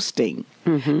were hosting.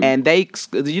 And they,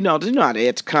 you know how they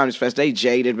at the Comedy Fest, they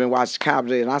jaded, been watching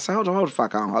comedy, and I said, hold the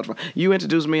fuck on. You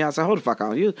introduced me, I said, hold the fuck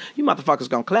on. You motherfuckers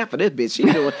gonna clap for this bitch. She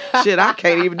doing shit I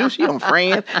can't even do. She on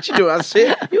Friends. She doing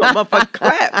shit. You a motherfucking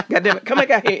clap. Goddamn it. Come back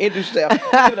out here and introduce yourself.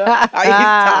 You know,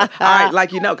 all right,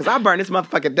 like you know, because I burn this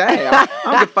motherfucker down. I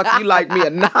don't give a fuck if you like me or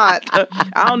not.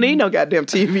 I don't need no goddamn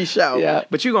TV show. Yeah.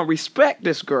 But you gonna respect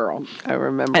this girl. I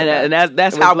remember and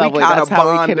that's how we kind of bonded.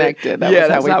 How we connected.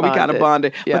 That's how we kind of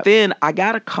bonded. Yep. But then I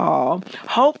got a call.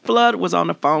 Hope Flood was on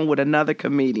the phone with another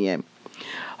comedian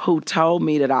who told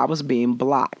me that I was being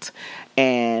blocked.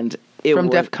 And it from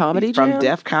was Def Comedy Jam? From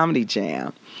Def Comedy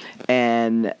Jam.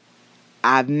 And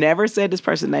I've never said this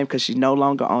person's name because she's no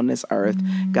longer on this earth.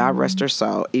 God rest her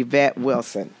soul. Yvette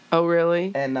Wilson. Oh,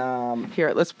 really? And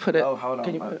here, let's put it. Oh, hold on.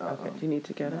 Can you put it? Okay. Do you need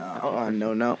to get it?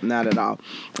 No, not at all.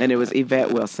 And it was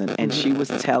Yvette Wilson. And she was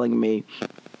telling me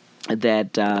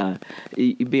that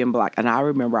being black, and I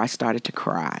remember I started to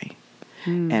cry,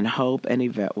 and Hope and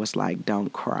Yvette was like,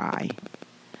 "Don't cry."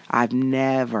 I've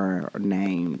never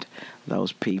named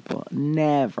those people.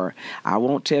 Never. I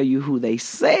won't tell you who they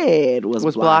said was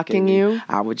blocking you.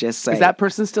 I would just say, is that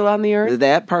person still on the earth?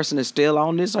 That person is still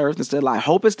on this earth and still alive.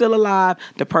 Hope is still alive.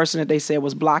 The person that they said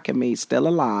was blocking me is still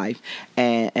alive,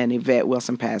 and Yvette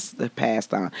Wilson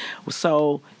passed on.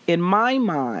 So in my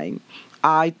mind,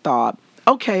 I thought,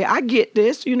 okay, I get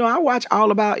this. I watch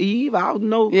All About Eve. I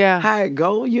know how it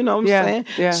go. You know what I'm saying?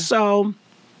 Yeah. So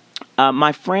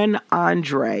my friend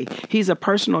Andre, he's a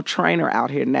personal trainer out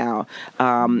here now,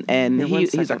 and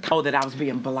he's a code that I was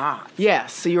being blocked.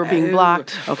 Yes, so you were being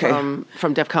blocked from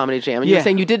Def Comedy Jam, and you're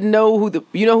saying you didn't know who the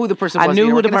person was. I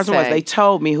knew who the person was. They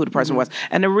told me who the person was,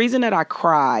 and the reason that I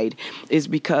cried is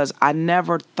because I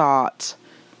never thought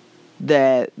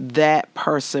that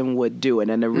person would do it,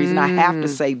 and the reason I have to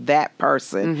say that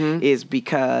person is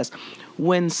because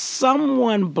when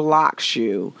someone blocks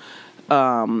you,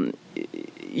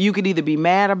 you could either be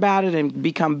mad about it and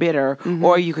become bitter,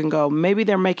 or you can go, maybe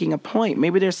they're making a point.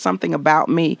 Maybe there's something about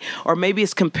me, or maybe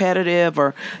it's competitive,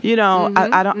 or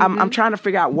I'm trying to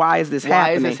figure out why is this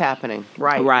happening? Why is this happening?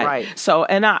 Right. So,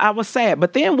 and I was sad.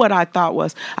 But then what I thought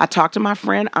was, I talked to my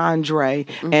friend Andre,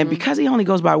 and because he only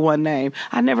goes by one name,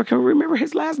 I never can remember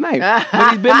his last name. But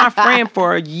he's been my friend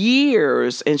for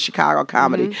years in Chicago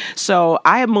comedy. So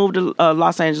I had moved to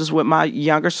Los Angeles with my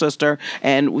younger sister,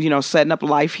 and setting up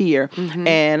life here.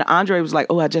 And Andre was like,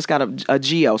 "Oh, I just got a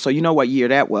Geo." So you know what year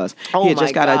that was? Oh, he had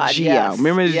just got a Geo. Yes.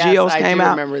 Remember the Geos came out?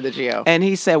 I remember the Geo. And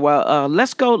he said, "Well,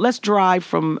 let's drive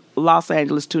from Los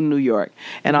Angeles to New York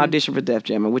and audition for Def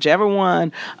Jam. And whichever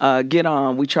one get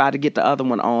on, we try to get the other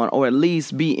one on, or at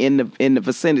least be in the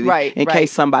vicinity, in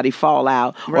case somebody fall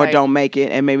out or don't make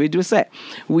it, and maybe do a set."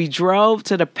 We drove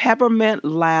to the Peppermint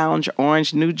Lounge,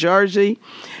 Orange, New Jersey.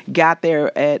 Got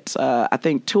there at I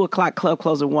think 2:00. Club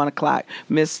closed at 1:00.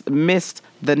 Missed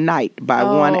the night by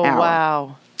 1 hour.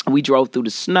 Wow. We drove through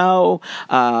the snow.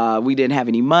 We didn't have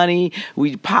any money.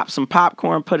 We popped some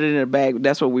popcorn, put it in a bag.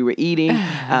 That's what we were eating.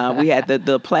 We had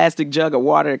the plastic jug of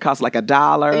water. It cost like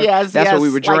 $1. Yes, that's what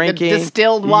we were drinking. Like the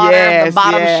distilled water, the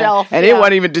bottom shelf. And it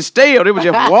wasn't even distilled. It was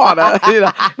just water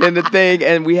in the thing.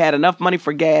 And we had enough money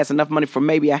for gas, enough money for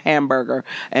maybe a hamburger.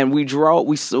 And we drove.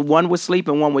 One would sleep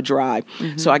and one would drive.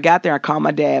 So I got there. I called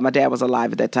my dad. My dad was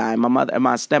alive at that time. My mother,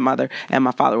 my stepmother, and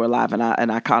my father were alive.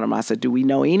 And I called him. I said, "Do we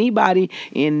know anybody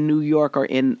in New York or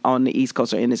on the East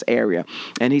Coast or in this area?"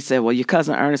 And he said, "Well, your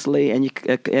cousin Ernest Lee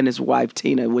and his wife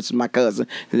Tina, which is my cousin,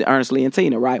 Ernest Lee and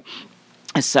Tina, right?"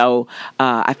 And so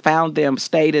I found them,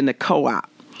 stayed in the co-op.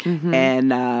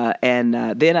 And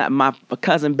then my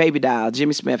cousin Baby Dial,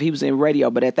 Jimmy Smith, he was in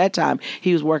radio, but at that time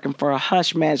he was working for a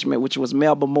Hush Management, which was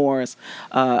Melba Moore's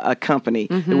a company.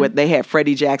 They had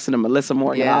Freddie Jackson and Melissa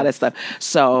Morgan and all that stuff.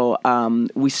 So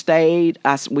we stayed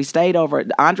over.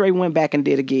 Andre went back and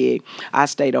did a gig. I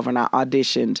stayed over and I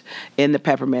auditioned in the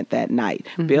Peppermint that night.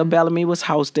 Bill Bellamy was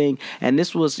hosting, and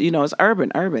this was, it's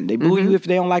urban. They boo you if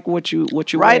they don't like what you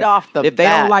right wear. Off the if they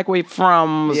don't like where you're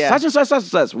from, such and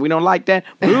such, we don't like that.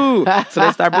 Ooh. So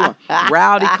they start booing.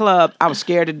 Rowdy club. I was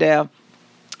scared to death.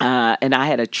 And I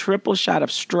had a triple shot of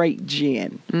straight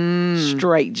gin.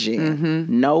 Straight gin.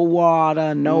 No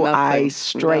water, no ice,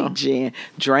 straight gin.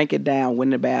 Drank it down, went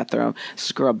in the bathroom.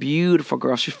 This girl, beautiful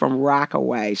girl. She's from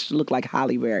Rockaway. She looked like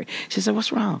Holly Berry. She said,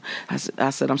 "What's wrong?" I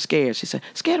said, "I'm scared." She said,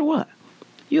 "Scared of what?"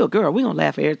 "You a girl. We gonna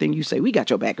laugh at everything you say. We got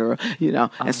your back, girl."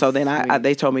 And so then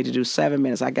they told me to do 7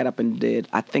 minutes. I got up and did,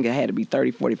 I think it had to be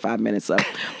 30, 45 minutes of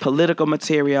political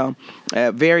material,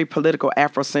 very political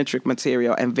Afrocentric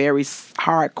material, and very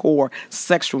hardcore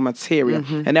sexual material.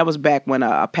 And that was back when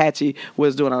Apache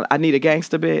was doing I Need a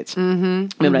Gangsta Bitch.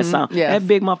 Remember that song? Yes. That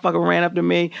big motherfucker ran up to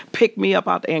me, picked me up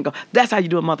out the air and go, "That's how you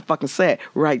do a motherfucking set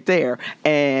right there."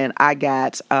 And I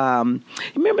got,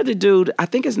 remember the dude, I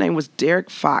think his name was Derek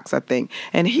Fox, I think.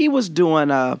 And he was doing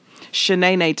a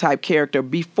Shanae type character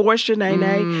before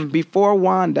Shanae, before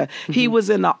Wanda. He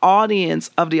was in the audience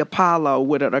of the Apollo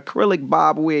with an acrylic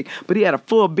bob wig, but he had a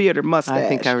full bearded mustache. I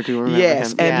think I do remember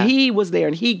him. And he was there,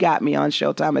 and he got me on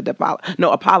Showtime at the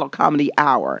Apollo Comedy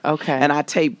Hour. Okay. And I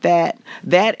taped that.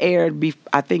 That aired,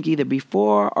 I think, either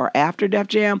before or after Def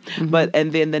Jam.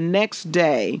 And then the next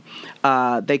day,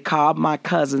 they called my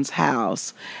cousin's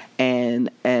house, and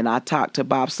I talked to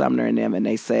Bob Sumner and them, and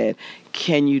they said,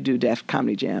 "Can you do Def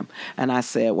Comedy Jam?" And I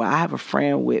said, "Well, I have a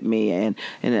friend with me, and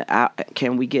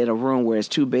can we get a room where it's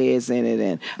 2 beds in it,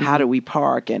 and how do we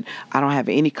park? And I don't have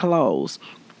any clothes."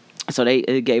 So they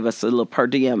gave us a little per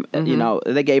diem,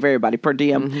 they gave everybody per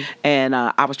diem. And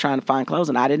I was trying to find clothes,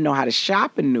 and I didn't know how to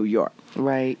shop in New York.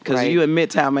 Right. Because you in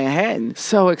Midtown Manhattan.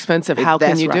 So expensive. How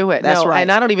can you do it? That's right.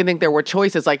 And I don't even think there were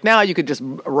choices. Like now you could just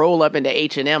roll up into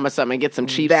H&M or something and get some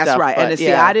cheap stuff. That's right. And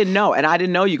see, I didn't know. And I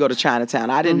didn't know you go to Chinatown.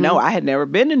 I didn't know. I had never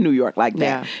been to New York like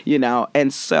that. You know.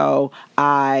 And so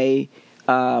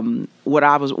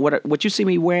what you see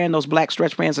me wearing, those black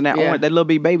stretch pants and that orange, that little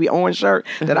baby orange shirt,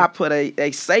 that I put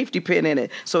a safety pin in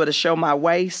it so it'll show my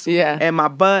waist and my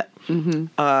butt.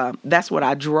 That's what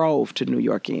I drove to New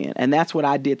York in, and that's what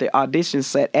I did the audition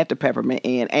set at the Peppermint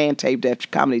Inn and taped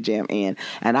at Comedy Jam Inn.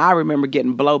 And I remember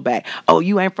getting blowback. Oh,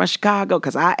 you ain't from Chicago?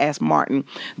 Because I asked Martin.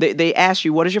 They asked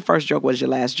you, what is your first joke? What is your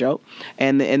last joke?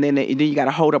 And then you got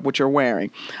to hold up what you're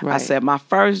wearing. Right. I said my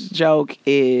first joke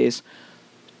is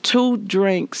 2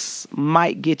 drinks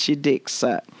might get your dick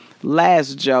sucked.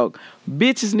 Last joke,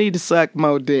 bitches need to suck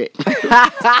more dick.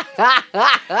 I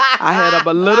had up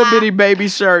a little bitty baby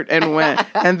shirt and went,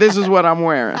 and this is what I'm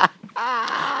wearing.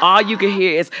 All you can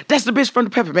hear is, that's the bitch from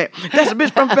the Peppermint. That's the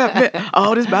bitch from the Peppermint.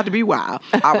 Oh, this about to be wild.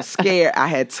 I was scared. I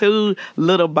had 2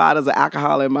 little bottles of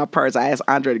alcohol in my purse. I asked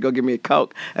Andre to go get me a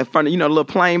Coke in front of, the little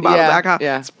plain bottles of alcohol.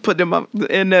 Yeah. Put them up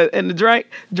in the drink,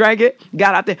 drank it,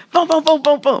 got out there, boom, boom, boom,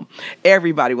 boom, boom.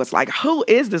 Everybody was like, who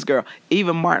is this girl?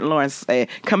 Even Martin Lawrence said,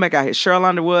 come back out here. Sheryl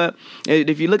Underwood,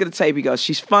 if you look at the tape, he goes,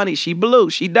 she's funny, she blue,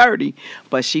 she dirty,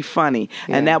 but she funny.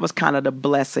 Yeah. And that was kind of the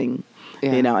blessing.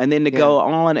 Yeah. And then to go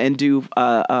on and do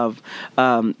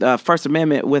First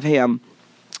Amendment with him,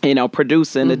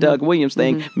 producing the Doug Williams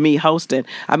thing, me hosting.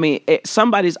 I mean,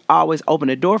 somebody's always opened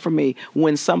the door for me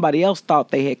when somebody else thought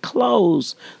they had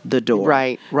closed the door.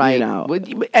 Right.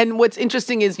 And what's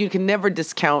interesting is you can never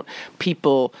discount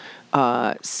people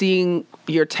seeing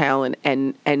your talent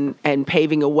and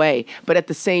paving a way, but at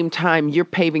the same time you're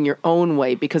paving your own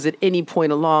way, because at any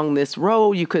point along this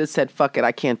road you could have said, fuck it,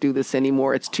 I can't do this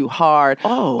anymore, it's too hard.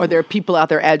 Or there are people out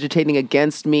there agitating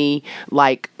against me,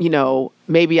 like,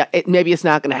 maybe it's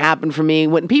not going to happen for me.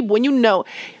 When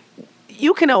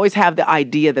you can always have the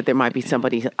idea that there might be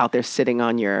somebody out there sitting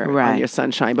on your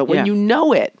sunshine, but when you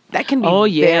know it, that can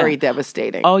be very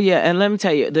devastating. Oh yeah, and let me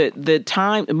tell you, the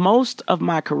time, most of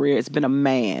my career, it's been a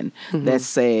man that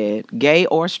said, gay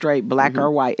or straight, black or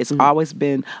white, it's always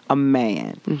been a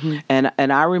man.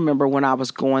 And I remember when I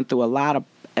was going through a lot of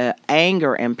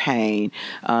anger and pain,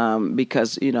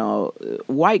 because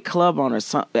white club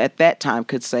owners at that time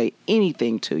could say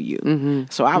anything to you.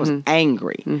 So I was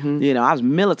angry. I was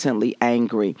militantly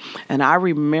angry, and I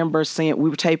remember seeing, we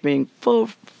were taping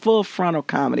full frontal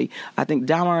comedy. I think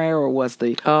Dom Herrera was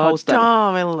the host of it.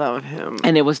 I love him.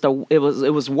 And it was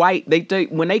white. They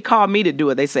when they called me to do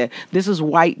it, they said, this is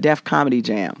White Def Comedy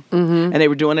Jam, and they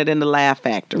were doing it in the Laugh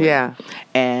Factory. Yeah,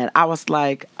 and I was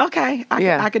like, okay,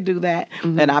 I could do that.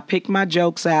 And I picked my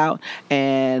jokes out,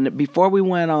 and before we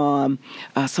went on,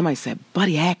 somebody said,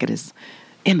 Buddy Hackett is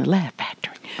in the Laugh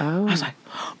Factory. I was like,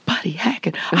 Buddy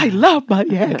Hackett, I love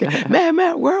Buddy Hackett, Man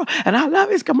World, and I love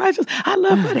his commercials. I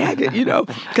love Buddy Hackett,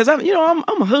 because I'm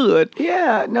a hood.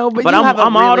 Yeah, no, but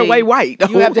I'm all the way white.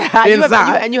 You have to,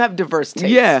 you have diverse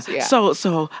tastes. Yeah.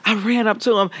 So I ran up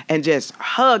to him and just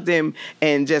hugged him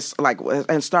and just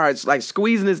and started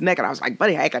squeezing his neck, and I was like,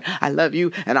 Buddy Hackett, I love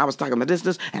you. And I was talking about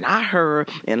this, and I heard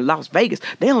in Las Vegas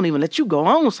they don't even let you go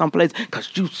on someplace because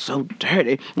you so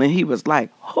dirty. And he was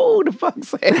like, who the fuck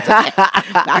said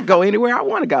that? I go anywhere I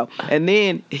want to go. And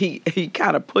then he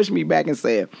kind of pushed me back and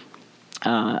said,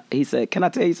 he said, can I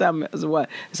tell you something? I said, what?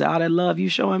 He said, all that love you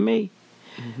showing me,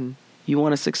 you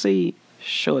want to succeed,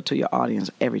 show it to your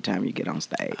audience every time you get on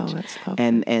stage. Oh, that's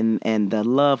lovely. And the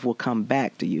love will come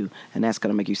back to you, and that's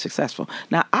going to make you successful.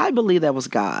 Now, I believe that was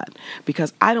God,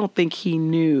 because I don't think he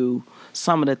knew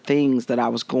some of the things that I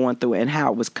was going through and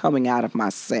how it was coming out of my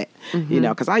set,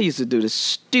 because I used to do this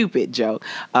stupid joke,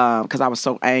 because I was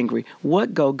so angry.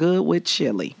 What go good with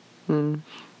chili?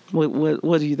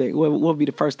 What do you think? What would be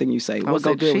the first thing you say? What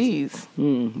go good? Cheese.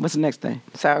 What's the next thing?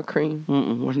 Sour cream.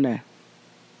 What's next?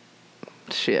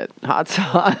 Shit. Hot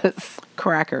sauce.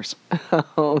 Crackers.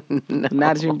 Oh, no.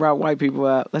 Now that you brought white people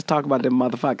up, let's talk about them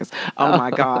motherfuckers. Oh,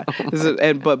 my God.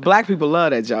 But black people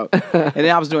love that joke. And then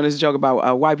I was doing this joke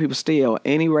about white people steal.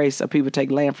 Any race of people take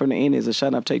land from the Indians and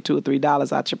shut up, take $2 or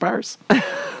 $3 out your purse.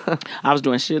 I was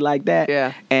doing shit like that.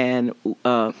 Yeah. And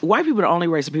white people are the only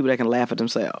race of people that can laugh at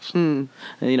themselves. And,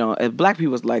 if black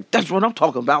people was like, that's what I'm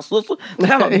talking about, sister.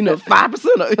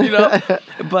 5%,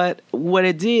 But what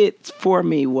it did for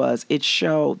me was it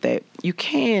showed that you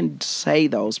can say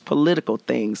those political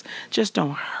things, just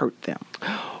don't hurt them.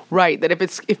 Right. That if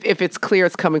it's clear,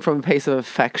 it's coming from a place of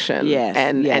affection. Yes.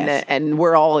 And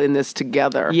we're all in this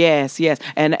together. Yes.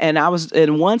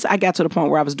 And once I got to the point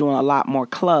where I was doing a lot more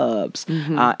clubs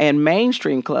and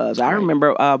mainstream clubs. I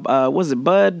remember was it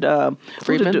Bud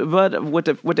Friedman? Bud with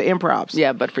the improvs.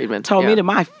 Yeah, Bud Friedman told me to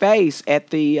my face at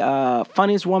the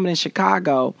funniest woman in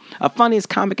Chicago, funniest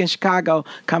comic in Chicago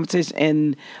competition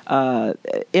in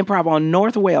improv on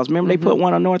North Wales. Remember they put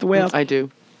one on North Wales? I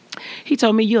do. He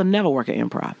told me, you'll never work at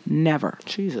improv. Never.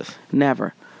 Jesus.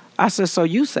 Never. I said, so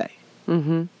you say.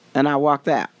 Mm-hmm. And I walked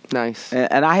out. Nice.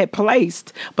 And I had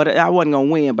placed, but I wasn't going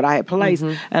to win, but I had placed.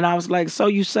 And I was like, so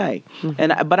you say.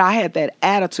 But I had that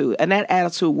attitude. And that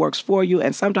attitude works for you,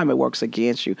 and sometimes it works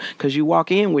against you because you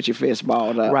walk in with your fist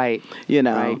balled up. Right. You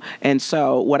know. Right. And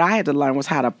so what I had to learn was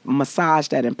how to massage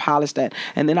that and polish that.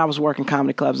 And then I was working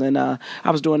comedy clubs, and I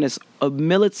was doing this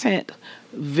militant,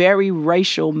 very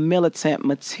racial militant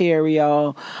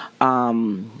material.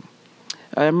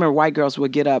 I remember white girls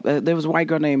would get up. There was a white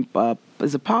girl named,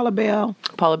 is it Paula Bell?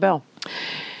 Paula Bell.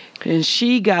 And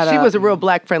she got She was a real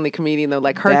black-friendly comedian, though.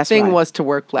 Like, her thing was to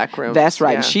work black rooms. That's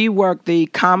right. Yeah. She worked the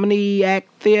Comedy Act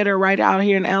Theater right out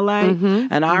here in L.A.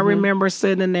 And I remember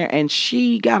sitting in there, and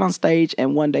she got on stage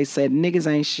and one day said, niggas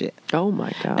ain't shit. Oh,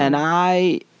 my God. And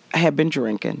I had been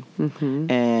drinking.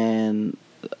 And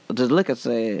the liquor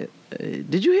said,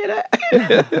 did you hear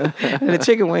that? And the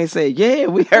chicken wing said, yeah,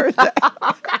 we heard that.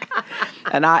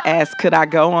 And I asked, could I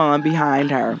go on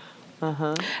behind her?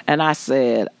 And I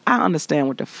said, I understand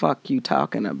what the fuck you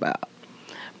talking about.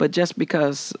 But just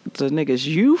because the niggas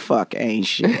you fuck ain't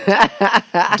shit,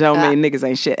 don't mean niggas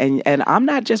ain't shit. And I'm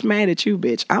not just mad at you,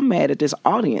 bitch. I'm mad at this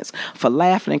audience for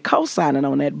laughing and co-signing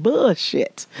on that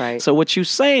bullshit. Right. So what you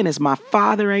saying is my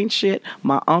father ain't shit,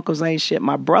 my uncles ain't shit,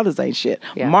 my brothers ain't shit,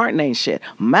 Martin ain't shit,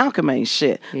 Malcolm ain't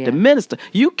shit, the minister.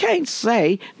 You can't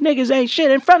say niggas ain't shit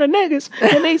in front of niggas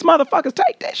and these motherfuckers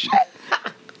take that shit.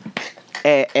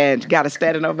 and got a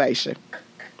standing ovation.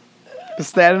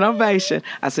 Standing ovation.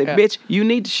 I said, bitch, you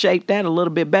need to shape that a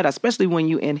little bit better, especially when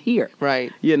you in here.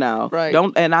 Right. You know. Right.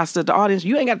 And I said to the audience,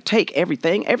 you ain't got to take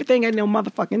everything. Everything ain't no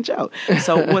motherfucking joke.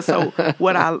 So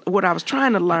what I was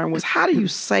trying to learn was how do you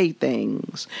say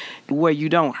things where you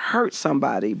don't hurt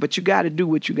somebody, but you got to do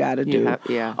what you got to do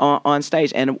on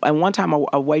stage. And one time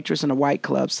a waitress in a white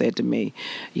club said to me,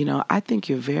 you know, I think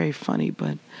you're very funny,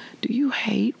 but do you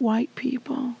hate white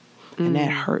people? And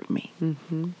that hurt me.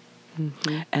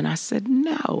 And I said,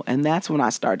 no. And that's when I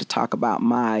started to talk about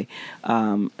my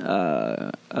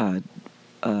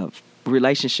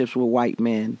relationships with white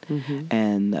men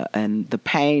and the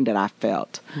pain that I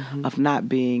felt of not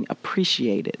being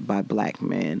appreciated by black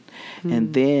men.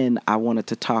 And then I wanted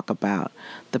to talk about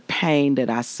the pain that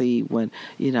I see when,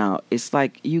 you know, it's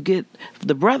like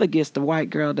the brother gets the white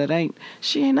girl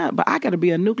she ain't not, but I got to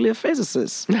be a nuclear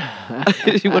physicist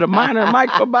with a minor in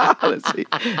microbiology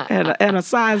and a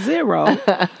size 0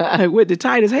 with the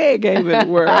tightest head game in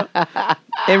the world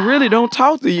and really don't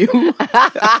talk to you. You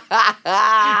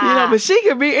know, but she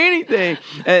could be anything.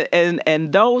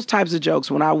 And those types of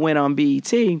jokes, when I went on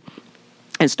BET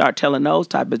and start telling those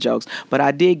type of jokes, but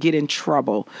I did get in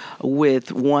trouble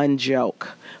with one joke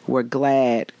where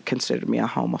Glad considered me a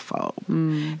homophobe.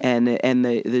 And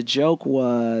the joke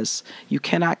was, you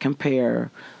cannot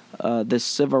compare the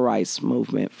civil rights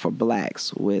movement for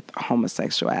blacks with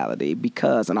homosexuality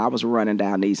because, and I was running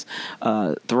down these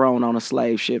thrown on a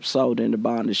slave ship, sold into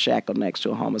bondage, shackled next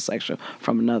to a homosexual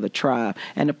from another tribe.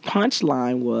 And the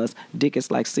punchline was, dick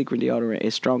is like secret deodorant.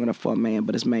 It's strong enough for a man,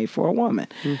 but it's made for a woman.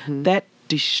 That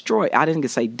destroyed, I didn't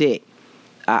say dick.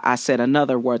 I said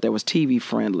another word that was TV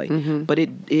friendly, but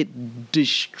it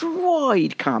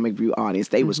destroyed comic view audience.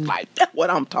 They was like, that's what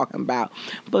I'm talking about.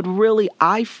 But really,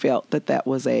 I felt that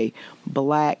was a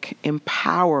black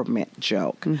empowerment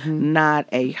joke, not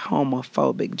a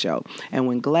homophobic joke. And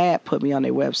when Glad put me on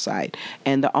their website,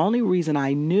 and the only reason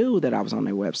I knew that I was on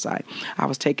their website, I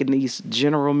was taking these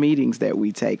general meetings that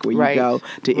we take where you go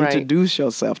to introduce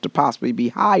yourself to possibly be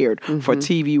hired for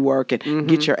TV work and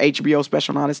get your HBO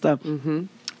special and all this stuff.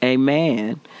 A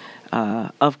man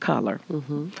of color,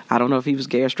 I don't know if he was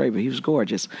gay or straight, but he was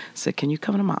gorgeous, said, can you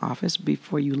come to my office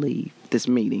before you leave this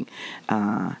meeting?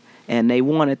 And they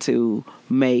wanted to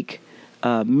make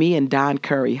me and Don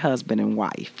Curry husband and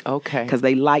wife. Okay. Because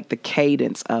they liked the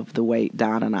cadence of the way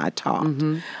Don and I talked.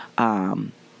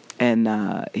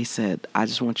 And he said, I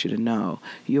just want you to know,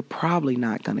 you're probably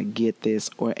not going to get this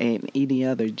or any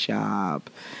other job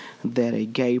that a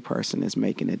gay person is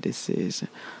making a decision.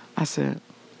 I said,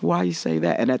 Why you say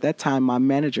that? And at that time, my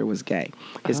manager was gay.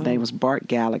 His name was Bart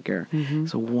Gallagher.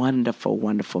 He's a wonderful,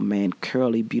 wonderful man,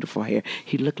 curly, beautiful hair.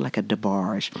 He looked like a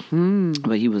DeBarge,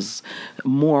 but he was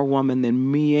more woman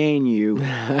than me and you,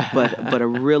 but a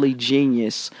really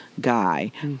genius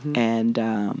guy. And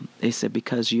they said,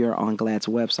 because you're on GLAAD's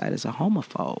website as a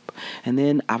homophobe. And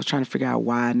then I was trying to figure out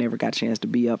why I never got a chance to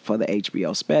be up for the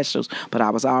HBO specials, but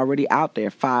I was already out there,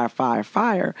 fire, fire,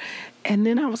 fire. And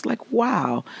then I was like,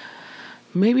 wow,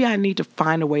 maybe I need to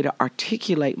find a way to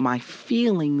articulate my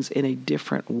feelings in a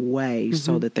different way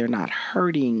so that they're not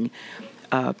hurting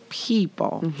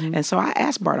people. And so I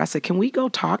asked Bart, I said, can we go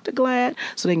talk to GLAAD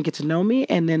so they can get to know me,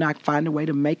 and then I find a way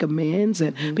to make amends?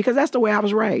 And because that's the way I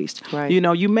was raised. Right. You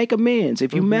know, you make amends.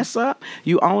 If you mess up,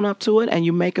 you own up to it and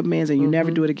you make amends and you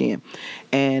never do it again.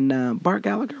 And Bart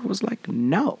Gallagher was like,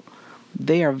 no.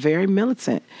 They are very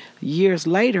militant. Years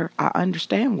later, I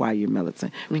understand why you're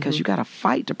militant, because you got to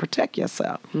fight to protect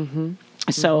yourself.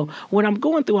 So when I'm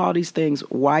going through all these things,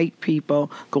 white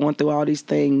people going through all these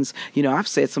things, you know, I've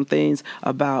said some things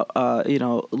about, you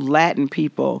know, Latin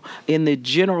people in the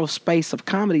general space of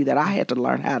comedy that I had to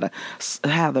learn how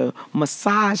to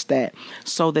massage that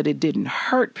so that it didn't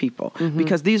hurt people.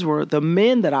 Because these were the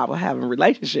men that I was having a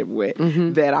relationship with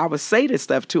that I would say this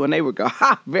stuff to, and they would go,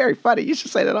 ha, very funny. You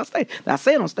should say that on stage. And I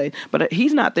say it on stage, but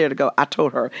he's not there to go, I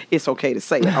told her it's okay to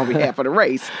say it on behalf of the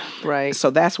race. Right. So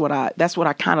that's what I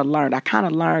kind of learned. I kind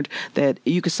of learned that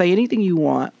you can say anything you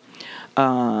want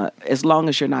as long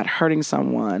as you're not hurting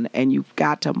someone, and you've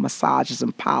got to massage it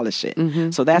and polish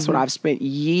it. So that's what I've spent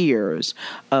years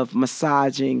of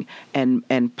massaging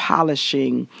and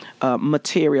polishing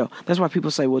material. That's why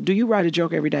people say, well, do you write a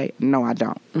joke every day? No, I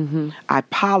don't. I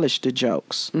polish the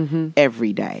jokes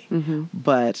every day.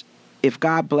 But if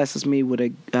God blesses me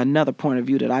with another point of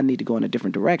view that I need to go in a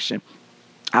different direction,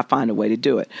 I find a way to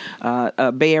do it.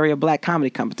 A Bay Area Black Comedy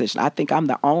Competition. I think I'm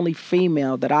the only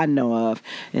female that I know of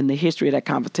in the history of that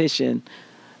competition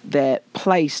that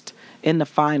placed in the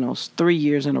finals 3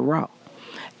 years in a row.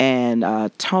 And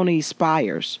Tony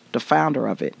Spires, the founder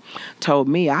of it, told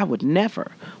me I would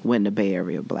never win the Bay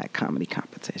Area Black Comedy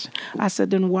Competition. I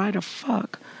said, then why the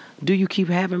fuck do you keep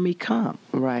having me come?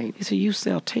 Right. He said, you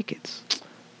sell tickets.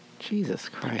 Jesus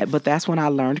Christ. But that's when I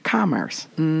learned commerce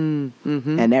and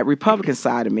that Republican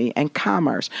side of me and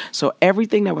commerce. So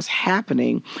everything that was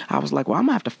happening, I was like, well, I'm going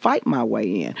to have to fight my way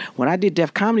in. When I did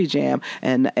Def Comedy Jam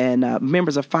and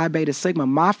members of Phi Beta Sigma,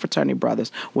 my fraternity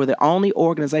brothers, were the only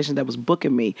organization that was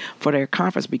booking me for their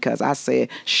conference, because I said,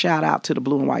 shout out to the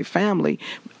Blue and White family.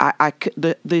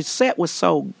 The set was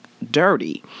so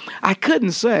dirty, I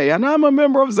couldn't say, and I'm a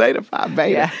member of Zeta Phi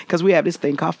Beta, because we have this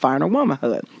thing called Finer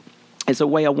Womanhood. It's a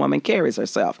way a woman carries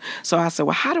herself. So I said,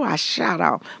 well, how do I shout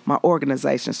out my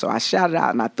organization? So I shouted out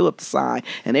and I threw up the sign,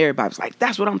 and everybody was like,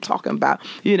 that's what I'm talking about,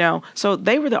 you know? So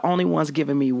they were the only ones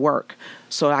giving me work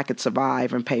so I could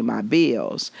survive and pay my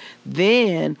bills.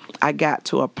 Then I got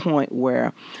to a point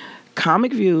where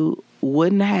Comic View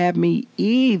wouldn't have me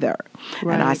either.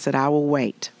 Right. And I said, I will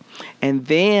wait. And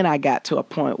then I got to a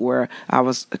point where I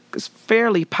was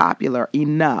fairly popular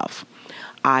enough.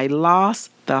 I lost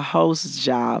the host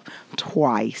job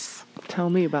twice.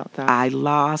 Tell me about that. I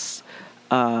lost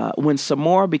when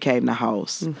Samora became the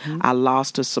host. I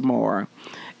lost to Samora.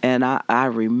 And I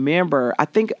remember, I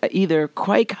think either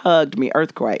Earthquake hugged me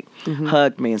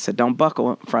and said, don't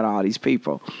buckle in front of all these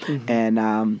people.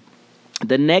 And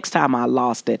the next time I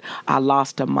lost it, I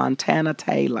lost to Montana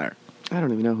Taylor. I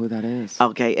don't even know who that is.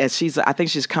 Okay, and I think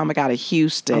she's comic out of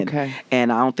Houston. Okay.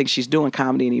 And I don't think she's doing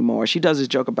comedy anymore. She does this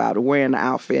joke about wearing the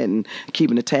outfit and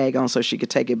keeping the tag on so she could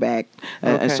take it back.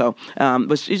 And so,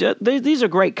 but these are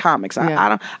great comics.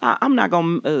 Yeah. I'm not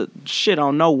going to shit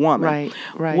on no woman.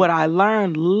 Right. What I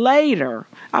learned later,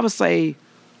 I would say,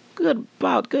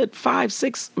 good 5,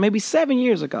 6, maybe 7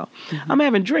 years ago. I'm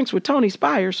having drinks with Tony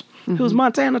Spires, who's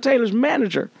Montana Taylor's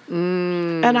manager.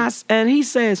 And he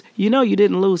says, you know, you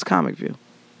didn't lose Comic View.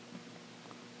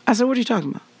 I said, what are you talking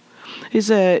about? He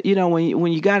said, you know,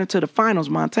 when you got into the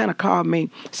finals, Montana called me,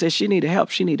 said she needed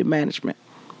help, she needed management.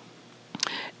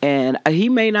 And he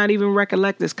may not even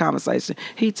recollect this conversation.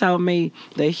 He told me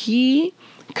that he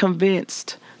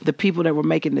convinced the people that were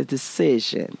making the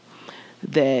decision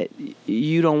that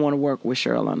you don't want to work with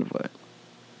Sheryl Underwood.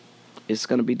 It's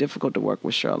going to be difficult to work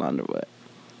with Sheryl Underwood.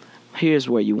 Here's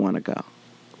where you want to go.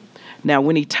 Now,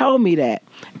 when he told me that,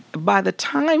 by the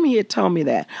time he had told me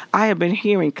that, I had been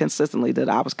hearing consistently that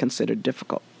I was considered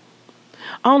difficult.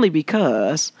 Only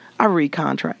because I read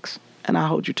contracts and I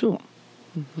hold you to them.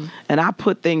 And I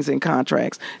put things in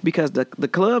contracts because the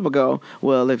club will go,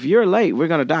 well, if you're late, we're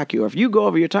going to dock you. Or if you go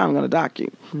over your time, I'm going to dock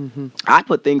you. I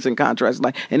put things in contracts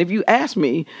and if you ask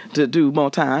me to do more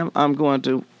time, I'm going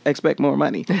to expect more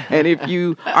money. And if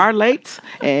you are late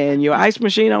and your ice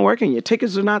machine don't work and your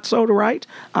tickets are not sold right,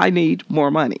 I need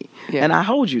more money. Yeah. And I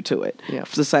hold you to it. Yeah.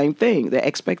 It's the same thing, the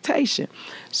expectation.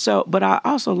 So, but I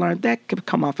also learned that could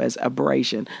come off as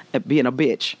aberration, being a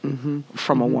bitch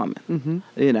from a woman,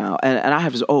 you know, and I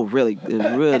have this, really.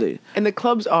 And the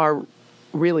clubs are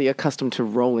really accustomed to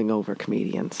rolling over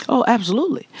comedians. Oh,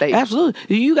 absolutely.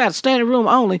 Absolutely. You got a standing room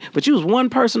only, but you was one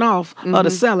person off of the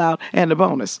sellout and the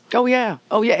bonus. Oh, yeah.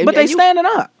 But they standing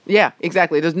up. Yeah,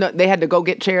 exactly. They had to go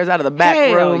get chairs out of the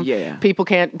back room. Yeah. People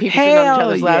sit on each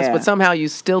other's laps, but somehow you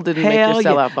still didn't make your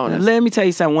sellout bonus. Let me tell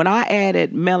you something. When I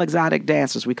added male exotic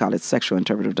dancers, we call it sexual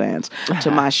interpretive dance,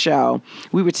 to my show,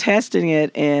 we were testing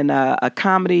it in a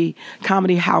comedy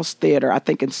house theater, I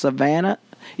think in Savannah.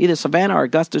 Either Savannah or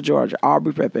Augusta, Georgia,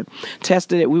 Aubrey Pippin.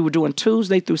 Tested it. We were doing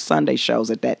Tuesday through Sunday shows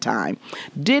at that time.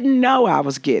 Didn't know I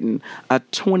was getting a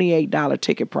 $28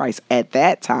 ticket price at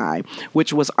that time,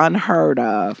 which was unheard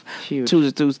of. Huge.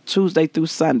 Tuesday through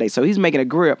Sunday. So he's making a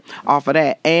grip off of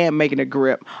that and making a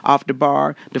grip off the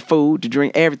bar, the food, the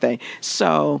drink, everything.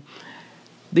 So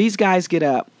these guys get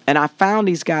up, and I found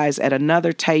these guys at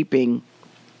another taping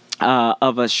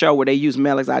of a show where they use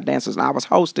male exotic dancers, and I was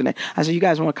hosting it. I said, you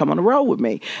guys want to come on the road with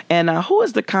me? And who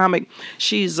is the comic?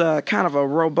 She's kind of a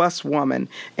robust woman,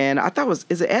 and I thought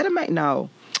is it Edna? No.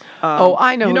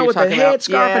 I know. You know, with the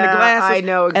headscarf and the glasses. I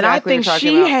know exactly. And I think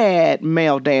she had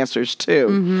male dancers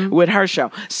too with her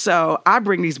show. So I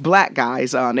bring these black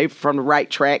guys on. They from the Right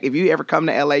Track. If you ever come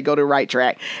to LA, go to the Right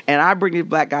Track. And I bring these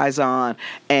black guys on,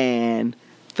 and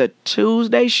the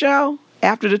Tuesday show,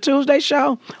 after the Tuesday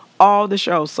show, all the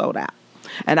shows sold out.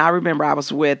 And I remember I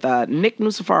was with Nick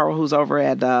Nucifaro, who's over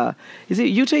at, is it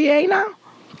UTA now?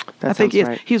 I think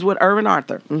he's with Irvin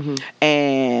Arthur.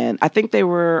 And I think they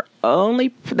were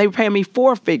paying me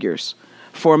 4 figures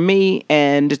for me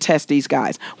and to test these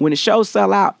guys. When the shows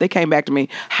sell out, they came back to me,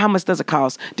 how much does it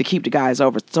cost to keep the guys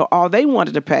over? So all they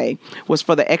wanted to pay was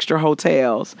for the extra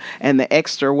hotels and the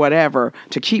extra whatever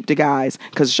to keep the guys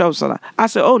because the shows sold out. I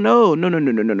said, oh, no.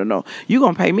 You're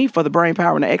going to pay me for the brain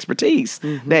power and the expertise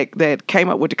that came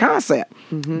up with the concept.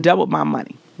 Doubled my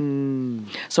money.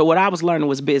 So what I was learning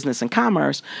was business and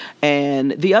commerce.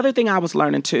 And the other thing I was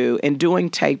learning too, in doing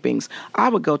tapings, I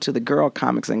would go to the girl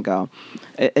comics and go,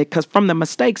 because from the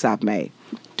mistakes I've made,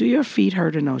 do your feet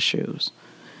hurt in those shoes?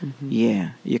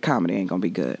 Yeah, your comedy ain't going to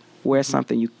be good. Wear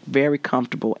something you're very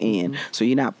comfortable in so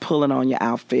you're not pulling on your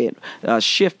outfit,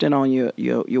 shifting on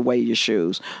your way your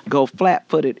shoes. Go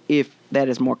flat-footed if that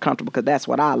is more comfortable, because that's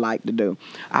what I like to do.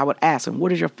 I would ask them,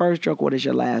 what is your first joke? What is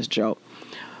your last joke?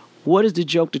 What is the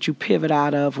joke that you pivot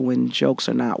out of when jokes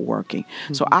are not working?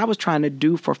 So I was trying to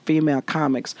do for female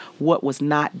comics what was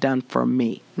not done for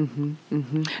me. And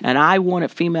I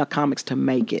wanted female comics to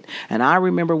make it. And I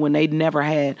remember when they never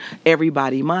had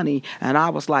everybody money, and I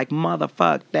was like,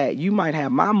 motherfuck that. You might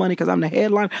have my money because I'm the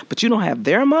headliner, but you don't have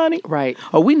their money? Right.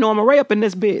 Oh, we Norma Ray up in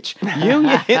this bitch. You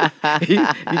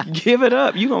give it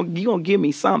up. You gonna give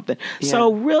me something. Yeah.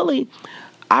 So really,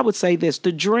 I would say this,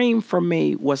 the dream for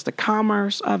me was the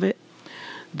commerce of it,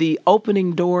 the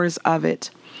opening doors of it,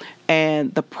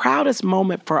 and the proudest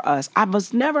moment for us. I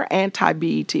was never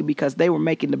anti-BET because they were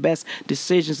making the best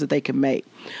decisions that they could make.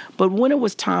 But when it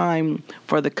was time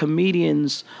for the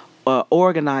comedians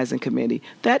organizing committee,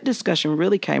 that discussion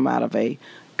really came out of a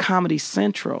Comedy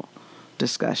Central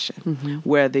discussion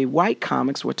where the white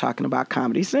comics were talking about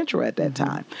Comedy Central at that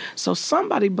time. So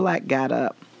somebody black got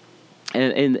up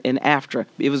and AFTRA,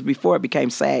 it was before it became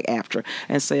SAG-AFTRA,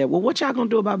 and said, well, what y'all going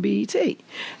to do about BET?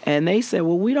 And they said,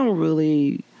 well, we don't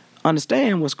really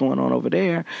understand what's going on over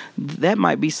there. That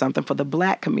might be something for the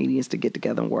black comedians to get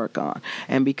together and work on.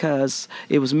 And because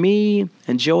it was me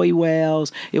and Joey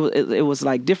Wells, it was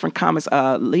like different comics.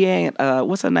 Leanne,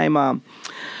 what's her name?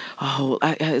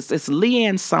 It's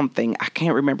Leanne something. I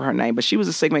can't remember her name, but she was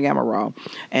a Sigma Gamma Rho,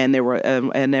 and there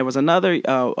was another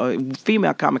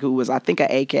female comic who was, I think,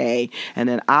 a AKA, and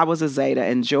then I was a Zeta,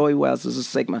 and Joey Wells was a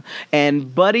Sigma,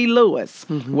 and Buddy Lewis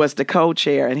was the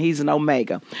co-chair, and he's an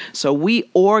Omega. So we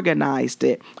organized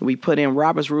it. We put in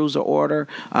Robert's Rules of Order.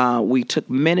 We took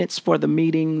minutes for the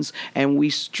meetings, and we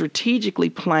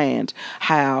strategically planned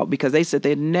how, because they said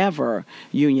they'd never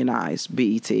unionize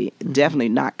BET, definitely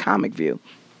not Comic View.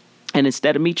 And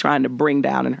instead of me trying to bring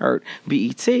down and hurt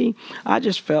BET, I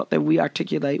just felt that we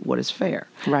articulate what is fair.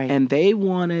 Right. And they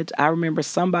wanted, I remember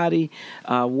somebody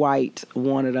white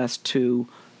wanted us to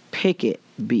picket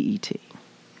BET.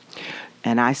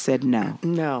 And I said no.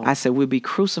 No. I said we'll be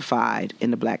crucified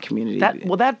in the black community.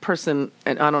 That person,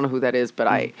 and I don't know who that is, but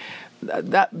I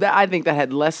think that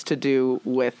had less to do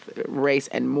with race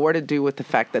and more to do with the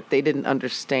fact that they didn't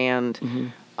understand,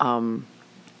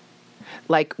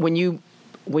 like when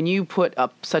you put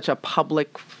up such a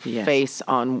public face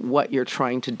on what you're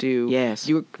trying to do,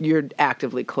 you're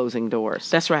actively closing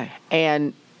doors. That's right.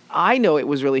 And I know it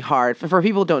was really hard. For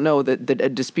people who don't know, the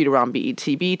dispute around BET.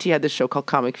 BET had this show called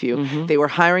Comic View. Mm-hmm. They were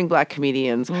hiring black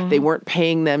comedians. Mm-hmm. They weren't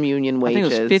paying them union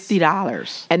wages. I think it was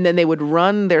 $50. And then they would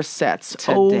run their sets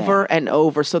over and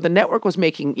over. So the network was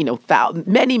making,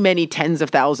 many tens of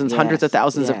thousands, hundreds of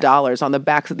thousands of dollars on the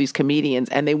backs of these comedians.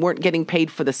 And they weren't getting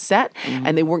paid for the set,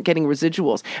 and they weren't getting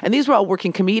residuals. And these were all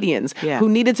working comedians who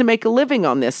needed to make a living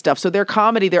on this stuff. So their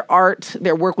comedy, their art,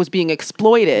 their work was being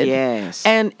exploited. Yes.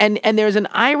 And there's an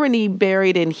irony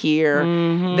buried in here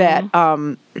that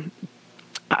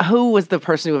who was the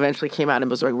person who eventually came out and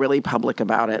was like really public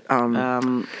about it? Tell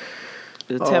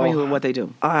me what they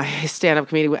do. His stand-up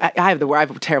comedian. I have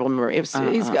a terrible memory. He's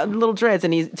got little dreads,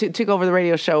 and he took over the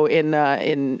radio show in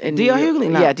D.L.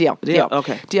 Hughley. No. Yeah, D.L.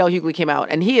 Okay. D.L. Hughley came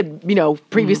out, and he had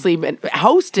previously been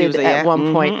hosted at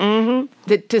one point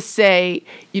to say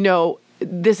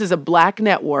this is a black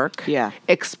network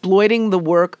exploiting the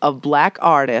work of black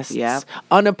artists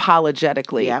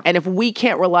unapologetically. Yep. And if we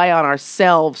can't rely on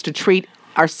ourselves to treat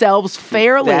ourselves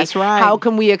fairly, that's right. How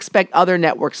can we expect other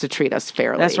networks to treat us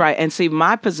fairly? That's right. And see,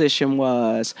 my position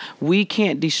was we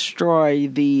can't destroy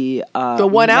the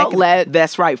one outlet.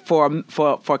 That's right, for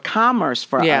commerce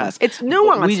for us. It's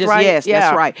nuanced, right? Yes,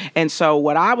 that's right. And so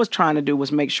what I was trying to do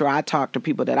was make sure I talked to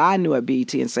people that I knew at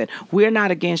BET and said, we're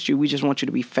not against you. We just want you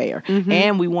to be fair. Mm-hmm.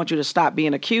 And we want you to stop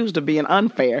being accused of being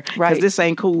unfair, because this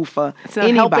ain't cool for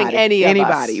anybody. Helping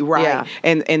anybody, right? Yeah.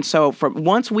 And so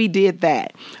once we did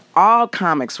that, all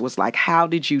comics was like, how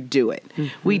did you do it? Mm-hmm.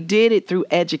 We did it through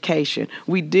education.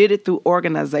 We did it through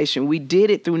organization. We did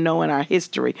it through knowing our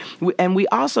history. And we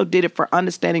also did it for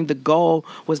understanding the goal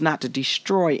was not to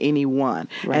destroy anyone.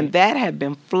 Right. And that had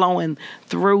been flowing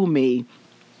through me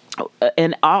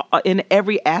in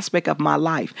every aspect of my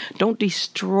life. Don't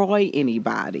destroy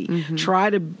anybody. Mm-hmm. Try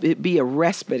to be a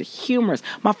respite, humorous.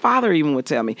 My father even would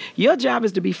tell me, your job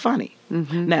is to be funny.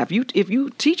 Mm-hmm. Now, if you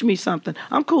teach me something,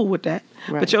 I'm cool with that.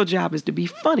 Right. But your job is to be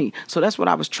funny. So that's what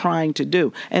I was trying to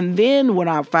do. And then when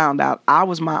I found out I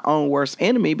was my own worst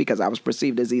enemy because I was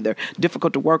perceived as either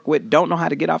difficult to work with, don't know how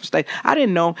to get off stage. I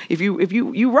didn't know if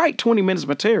you write 20 minutes of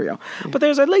material, but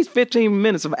there's at least 15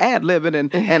 minutes of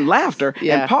ad-libbing and laughter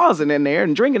and pausing in there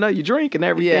and drinking your drink and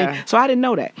everything. Yeah. So I didn't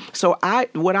know that. So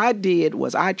what I did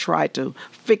was I tried to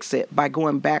fix it by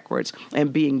going backwards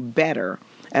and being better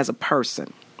as a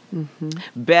person. Mm-hmm.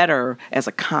 Better as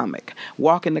a comic.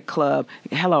 Walk in the club.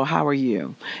 Hello, how are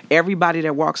you? Everybody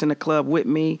that walks in the club with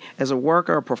me as a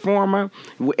worker, a performer,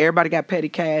 everybody got petty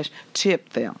cash, tip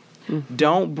them. Mm-hmm.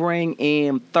 Don't bring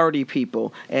in 30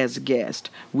 people as guests.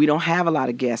 We don't have a lot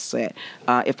of guests set.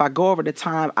 If I go over the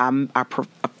time, I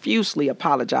profusely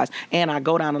apologize, and I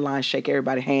go down the line, shake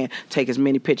everybody's hand, take as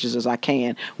many pictures as I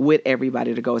can with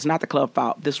everybody to go. It's not the club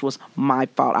fault. This was my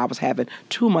fault. I was having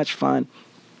too much fun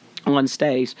on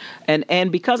stage.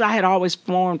 And because I had always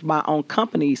formed my own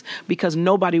companies, because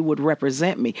nobody would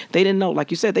represent me. They didn't know, like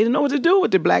you said, they didn't know what to do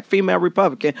with the black female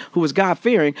Republican who was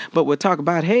God-fearing but would talk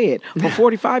about head for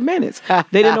 45 minutes.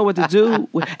 They didn't know what to do.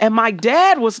 And my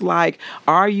dad was like,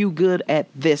 are you good at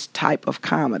this type of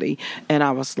comedy? And I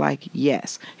was like,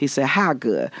 yes. He said, how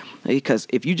good? Because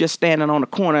if you just standing on the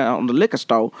corner on the liquor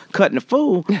store cutting the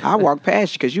food, I walk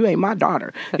past you because you ain't my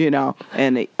daughter,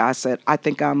 And I said, I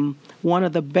think I'm one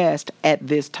of the best at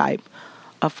this type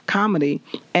of comedy.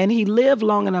 And he lived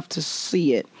long enough to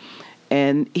see it.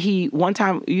 And he, one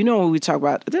time, when we talk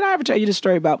about, did I ever tell you the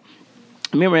story about,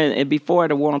 remember, before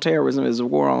the war on terrorism, it was a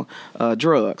war on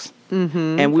drugs.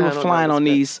 Mm-hmm. And we were flying on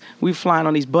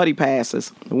these buddy passes,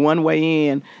 one way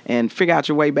in and figure out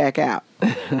your way back out,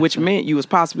 which meant you was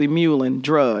possibly muling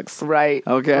drugs. Right.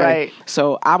 Okay. Right.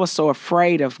 So I was so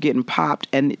afraid of getting popped,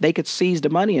 and they could seize the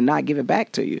money and not give it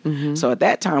back to you. Mm-hmm. So at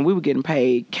that time, we were getting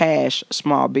paid cash,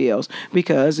 small bills,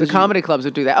 because the comedy clubs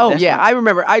would do that. Oh yeah, right. I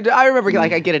remember. I remember.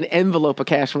 Like, I get an envelope of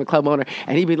cash from a club owner,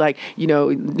 and he'd be like,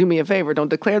 do me a favor, don't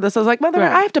declare this. I was like, mother,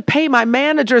 I have to pay my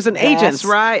managers and agents. That's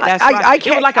right. That's right. I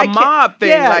can't. It was like a mob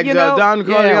thing, like Don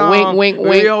Corleone. Wink.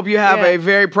 We hope you have a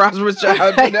very prosperous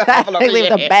child. They leave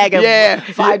the bag of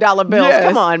 $5 bills. Yes.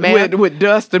 Come on, man. With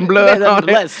dust and blood on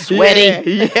it. Sweaty.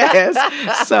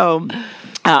 Yes. So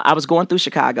I was going through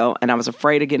Chicago, and I was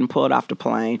afraid of getting pulled off the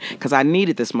plane because I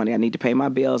needed this money. I need to pay my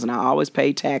bills, and I always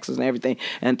paid taxes and everything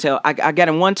until I got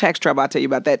in one tax trouble. I'll tell you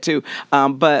about that too.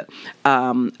 But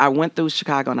I went through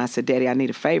Chicago, and I said, Daddy, I need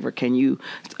a favor. Can you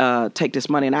take this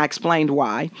money? And I explained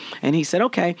why. And he said,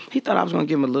 okay. He thought I was going to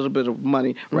give him a little bit of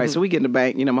money, right? So we get in the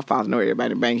bank. You know, my father knows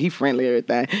everybody in the bank. He friendly,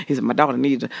 everything. He said, my daughter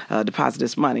needs to deposit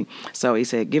this money. So he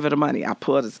said, give her the money. I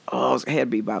pulled it. It had to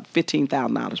be about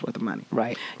 $15,000 worth of money.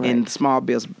 Right. In small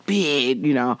bills, big,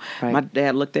 you know. Right. My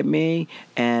dad looked at me,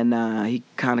 and he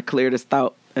kind of cleared his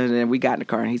thought. And then we got in the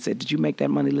car, and he said, did you make that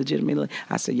money legitimately?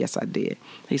 I said, yes, I did.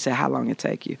 He said, how long it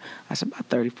take you? I said, about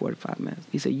 30, 45 minutes.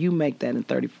 He said, you make that in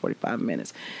 30, 45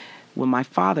 minutes. When my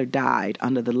father died,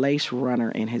 under the lace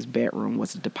runner in his bedroom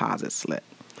was a deposit slip.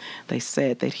 They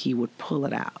said that he would pull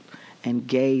it out and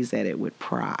gaze at it with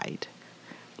pride.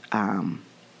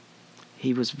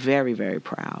 He was very, very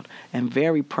proud, and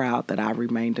very proud that I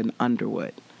remained in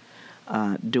Underwood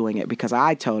doing it, because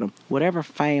I told him, whatever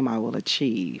fame I will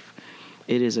achieve,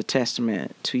 it is a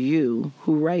testament to you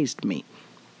who raised me.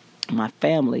 My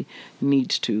family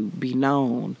needs to be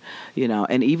known, you know.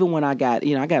 And even when I got a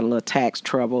little tax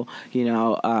trouble, you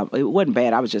know, it wasn't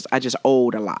bad. I just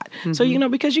owed a lot. Mm-hmm. So, you know,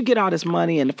 because you get all this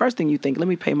money, and the first thing you think, let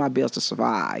me pay my bills to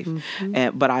survive.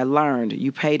 Mm-hmm. But I learned,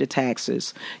 you pay the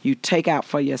taxes, you take out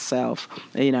for yourself,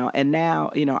 you know. And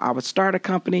now, you know, I would start a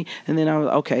company, and then I was,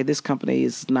 okay, this company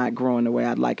is not growing the way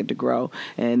I'd like it to grow.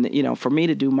 And, you know, for me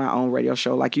to do my own radio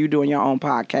show, like you doing your own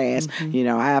podcast, mm-hmm. you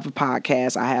know, I have a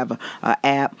podcast, I have an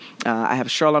app. I have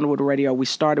Sheryl Underwood Radio. We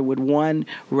started with one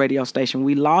radio station.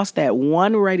 We lost that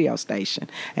one radio station.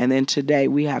 And then today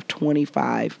we have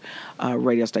 25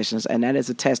 radio stations. And that is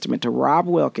a testament to Rob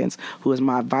Wilkins, who is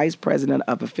my Vice President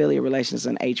of Affiliate Relations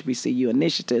and HBCU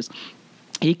Initiatives.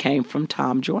 He came from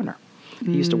Tom Joyner.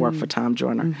 He used to work for Tom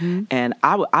Joyner. Mm-hmm. And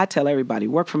I tell everybody,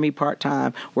 work for me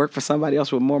part-time, work for somebody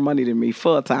else with more money than me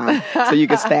full-time, so you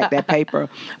can stack that paper.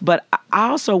 But I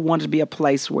also wanted to be a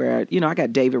place where, you know, I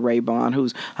got David Raybon,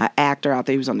 who's an actor out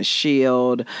there. He was on The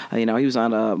Shield. You know, he was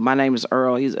on My Name is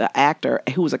Earl. He's an actor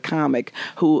who was a comic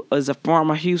who is a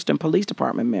former Houston Police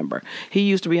Department member. He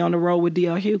used to be on the road with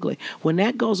D.L. Hughley. When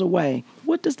that goes away,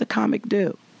 what does the comic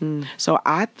do? So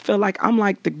I feel like I'm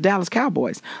like the Dallas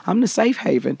Cowboys. I'm the safe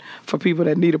haven for people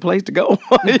that need a place to go.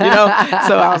 You know,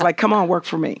 so I was like, come on, work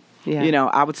for me. Yeah. You know,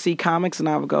 I would see comics and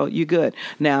I would go, you good.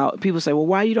 Now, people say, well,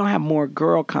 why you don't have more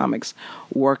girl comics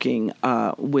working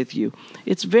with you?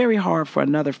 It's very hard for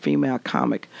another female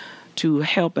comic to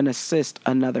help and assist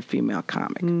another female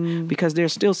comic because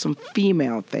there's still some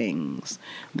female things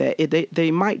that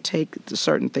they might take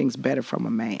certain things better from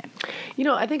a man. You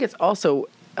know, I think it's also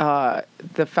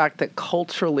the fact that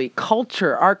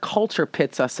our culture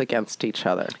pits us against each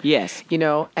other. Yes. You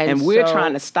know, and we're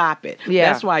trying to stop it. Yeah.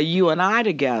 That's why you and I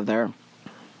together,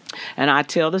 and I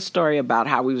tell the story about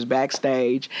how we was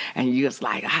backstage, and you was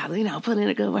like, you know, put in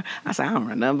a good word. I said, I don't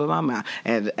remember my mouth.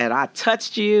 And I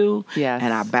touched you, yes.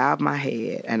 And I bowed my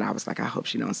head, and I was like, I hope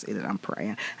she don't see that I'm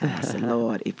praying. And I said,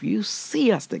 Lord, if you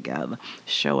see us together,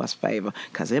 show us favor.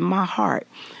 Because in my heart,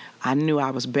 I knew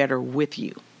I was better with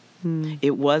you.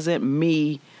 It wasn't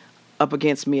me up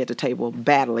against me at the table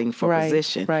battling for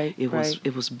position. Right. It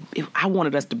was. I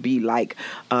wanted us to be like,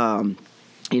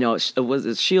 you know, was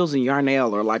it Shields and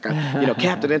Yarnell, or like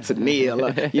Captain and Tennille,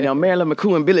 or Marilyn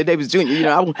McCoo and Billy Davis Jr. You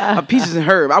know, Peaches and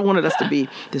Herb. I wanted us to be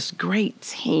this great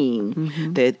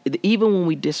team that even when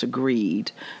we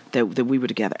disagreed, that we were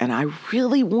together. And I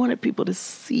really wanted people to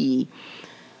see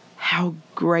how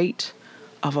great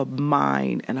of a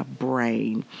mind and a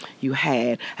brain you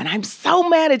had. And I'm so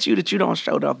mad at you that you don't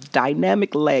show the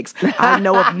dynamic legs. I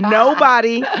know of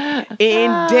nobody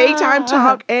in daytime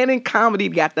talk and in comedy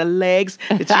got the legs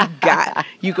that you got.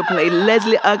 You could play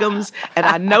Leslie Uggams, and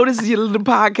I know this is your little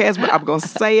podcast, but I'm going to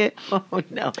say it. Oh,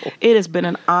 no. It has been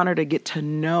an honor to get to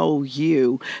know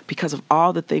you because of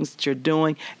all the things that you're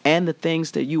doing and the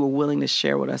things that you were willing to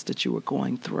share with us that you were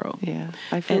going through. Yeah,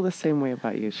 I feel the same way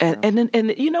about you, Sheryl.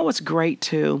 And you know what's great,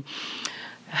 too?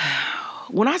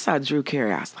 When I saw Drew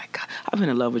Carey, I was like, God, I've been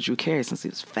in love with Drew Carey since he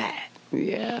was fat.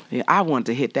 Yeah. I wanted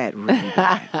to hit that really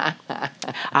bad.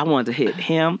 I wanted to hit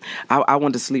him. I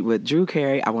wanted to sleep with Drew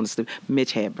Carey. I wanted to sleep with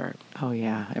Mitch Hedberg. Oh,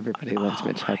 yeah. Everybody loves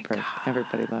Mitch Hedberg. God.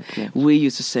 Everybody loved Mitch. We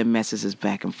used to send messages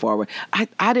back and forward.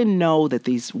 I didn't know that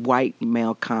these white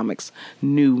male comics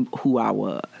knew who I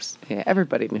was. Yeah,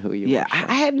 everybody knew who you were. Yeah,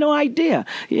 I had no idea.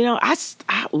 You know,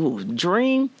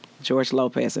 Dream, George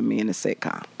Lopez and me in the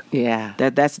sitcom. Yeah.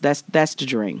 That's the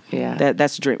dream. Yeah.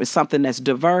 That's the dream. It's something that's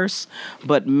diverse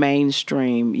but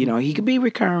mainstream. You know, he could be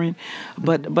recurring,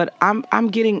 but I'm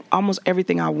getting almost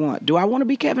everything I want. Do I want to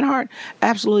be Kevin Hart?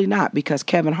 Absolutely not, because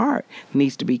Kevin Hart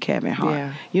needs to be Kevin Hart.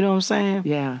 Yeah. You know what I'm saying?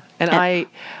 Yeah. And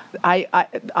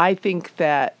I think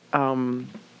that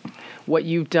what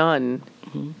you've done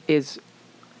is,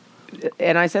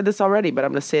 and I said this already, but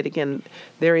I'm going to say it again,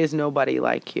 there is nobody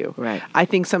like you. Right. I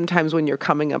think sometimes when you're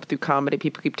coming up through comedy,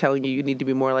 people keep telling you need to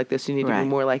be more like this, you need to be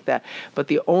more like that. But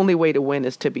the only way to win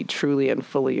is to be truly and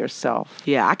fully yourself.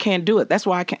 Yeah, I can't do it. That's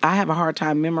why I have a hard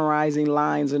time memorizing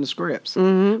lines in the scripts,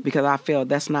 because I feel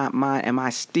that's not mine. Am I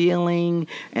stealing?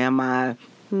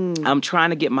 I'm trying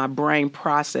to get my brain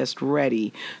processed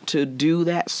ready to do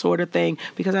that sort of thing,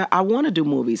 because I want to do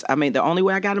movies. I mean, the only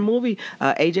way I got a movie,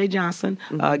 A.J. Johnson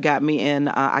got me in.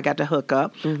 I got to hook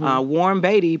up. Warren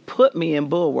Beatty put me in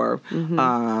Bulworth,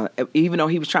 even though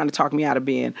he was trying to talk me out of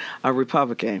being a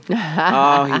Republican.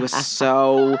 Oh, he was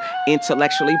so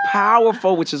intellectually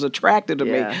powerful, which is attractive to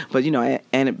me. But, you know,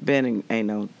 Annette Bening ain't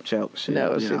no joke. She's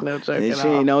no joke at all. She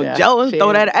ain't no joke.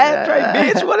 Throw that ashtray,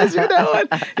 bitch. What is you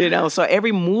doing? You know, so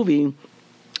every movie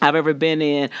I've ever been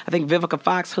in, I think Vivica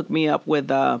Fox hooked me up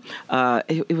with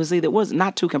it was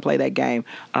not Two Can Play That Game.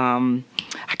 I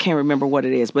can't remember what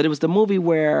it is, but it was the movie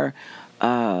where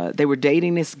they were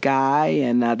dating this guy,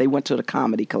 and they went to the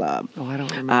comedy club. Oh, I don't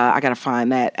remember. I gotta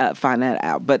find that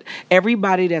out. But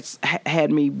everybody that's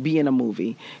had me be in a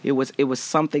movie, it was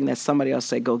something that somebody else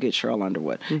said, go get Sheryl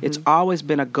Underwood. It's always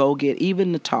been a go get,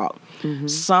 even the talk.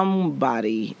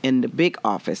 Somebody in the big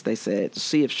office, they said,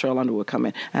 see if Sheryl Underwood come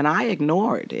in, and I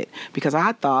ignored it because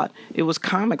I thought it was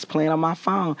comics playing on my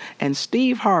phone. And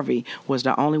Steve Harvey was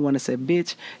the only one that said,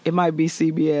 bitch, it might be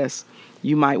CBS.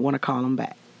 You might want to call them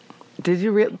back. Did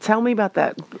you tell me about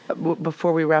that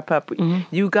before we wrap up?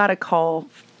 You got a call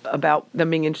about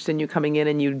them being interested in you coming in,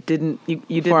 and you didn't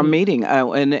for a meeting,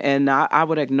 and I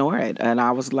would ignore it, and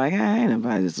I was like, hey,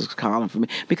 nobody's just calling for me,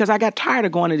 because I got tired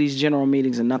of going to these general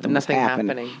meetings and nothing was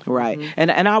happening. Right, and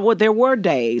there were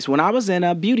days when I was in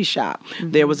a beauty shop.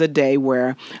 There was a day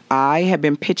where I had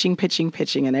been pitching,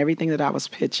 and everything that I was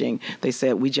pitching, they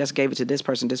said, we just gave it to this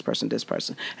person,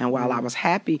 and while I was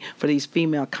happy for these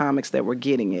female comics that were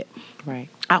getting it, right,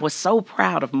 I was so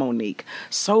proud of Monique,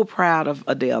 so proud of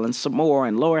Adele and Samora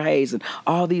and Laura Hayes and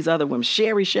all these other women,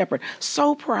 Sherry Shepherd,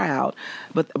 so proud,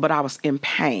 but I was in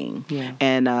pain. Yeah.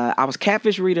 And I was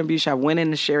catfish reading beauty shop. I went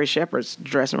into Sherry Shepherd's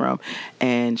dressing room,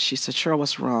 and she said, Sheryl,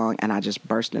 what's wrong? And I just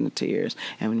burst into tears,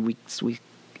 and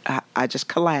I just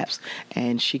collapsed,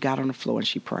 and she got on the floor and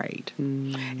she prayed.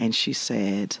 And she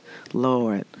said,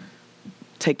 Lord,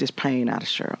 take this pain out of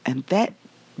Sheryl. And that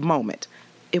moment,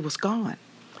 it was gone.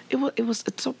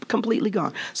 It's so completely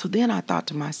gone. So then I thought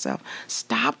to myself,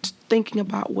 stop thinking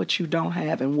about what you don't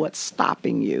have and what's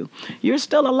stopping you. You're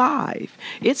still alive.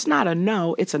 It's not a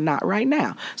no, it's a not right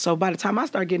now. So by the time I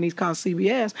start getting these calls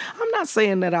CBS, I'm not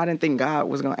saying that I didn't think God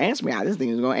was going to answer me. I just think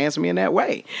he was going to answer me in that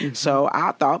way. So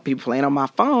I thought people playing on my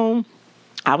phone,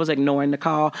 I was ignoring the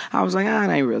call. I was like, it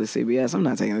ain't really CBS. I'm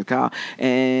not taking the call.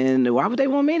 And why would they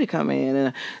want me to come in?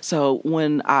 And so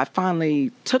when I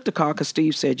finally took the call, because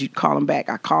Steve said you'd call him back,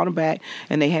 I called him back,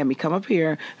 and they had me come up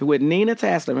here with Nina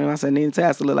Tassler. Remember I said Nina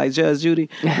Tassler looked like Judge Judy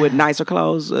with nicer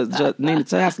clothes. Nina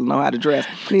Tassler know how to dress.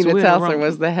 Nina Tassler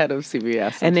was the head of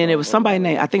CBS. And then it was somebody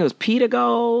named, I think it was Peter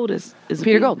Gold. Is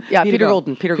Peter Gold. Yeah, Peter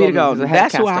Golden. Peter Golden.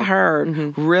 That's who I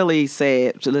heard really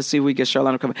said, so let's see if we get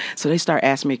Sheryl come in. So they start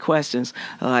asking me questions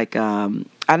like, and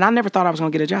I never thought I was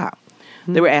going to get a job.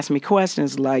 They were asking me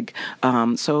questions like,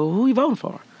 so who are you voting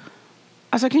for?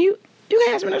 I said, you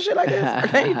can ask me no shit like this.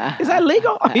 Okay? Is that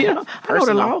legal? You know, I know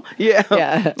the law.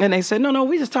 Yeah. And they said, no,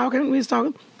 we just talking.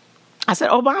 I said,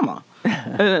 Obama.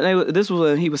 And this was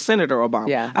when he was Senator Obama.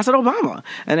 Yeah. I said, Obama.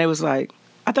 And they was like,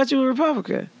 I thought you were a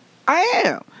Republican. I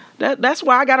am. That's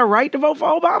why I got a right to vote for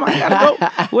Obama. I got to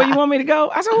go where you want me to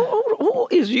go. I said, who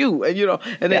is you?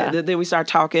 And, then we started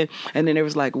talking, and then it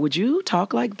was like, would you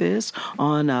talk like this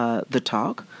on The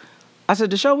Talk? I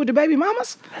said, the show with the baby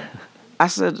mamas? I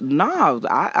said, no,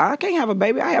 I can't have a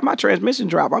baby. I have my transmission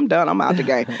drop. I'm done. I'm out the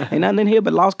game. Ain't nothing in here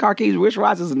but lost car keys,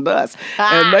 wristwatches, and dust.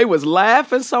 And they was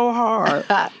laughing so hard.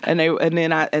 And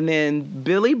then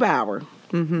Billy Bauer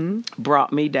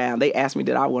brought me down. They asked me,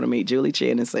 did I want to meet Julie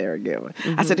Chen and Sarah Gilbert?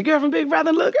 I said, the girl from Big Brother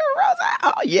and Little Girl Rose?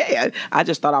 Oh, yeah. I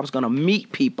just thought I was going to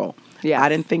meet people. Yes. I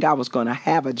didn't think I was going to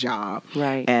have a job.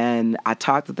 Right. And I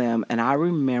talked to them, and I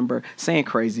remember saying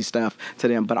crazy stuff to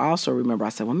them, but I also remember I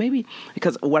said, well, maybe,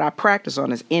 because what I practice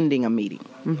on is ending a meeting.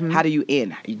 How do you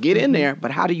end? You get in there,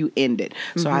 but how do you end it?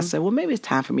 So I said, well, maybe it's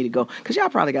time for me to go, because y'all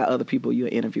probably got other people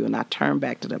you'll interview. And I turned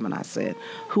back to them, and I said,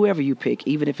 whoever you pick,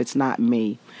 even if it's not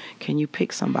me, can you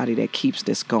pick somebody that keeps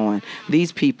this going?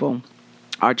 These people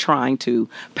are trying to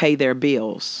pay their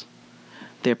bills.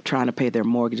 They're trying to pay their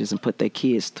mortgages and put their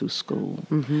kids through school.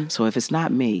 So if it's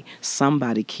not me,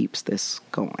 somebody keeps this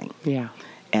going. Yeah.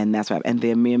 And that's why. And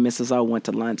then me and Mrs. O went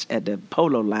to lunch at the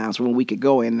Polo Lounge when we could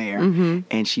go in there,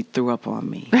 and she threw up on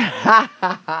me,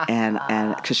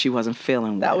 and because she wasn't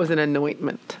feeling well. That was an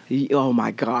anointment. Oh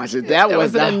my gosh, that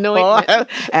was an anointment.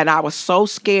 And I was so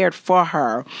scared for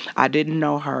her. I didn't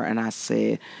know her, and I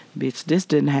said, bitch, this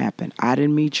didn't happen. I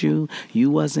didn't meet you.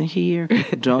 You wasn't here.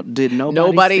 Did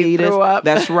nobody see threw this? Up.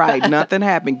 That's right. Nothing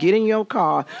happened. Get in your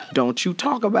car. Don't you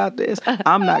talk about this.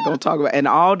 I'm not going to talk about it. And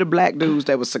all the black dudes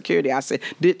that was security, I said,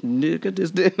 nigga,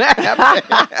 this didn't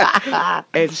happen.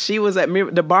 And she was at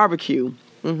the barbecue.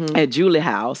 At Julie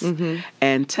House,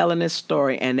 and telling this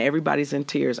story, and everybody's in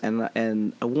tears.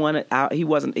 And one,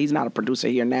 he's not a producer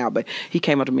here now, but he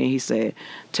came up to me and he said,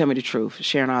 "Tell me the truth.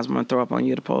 Sharon Osbourne throw up on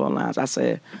you at the Polo Lounge." I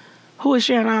said, "Who is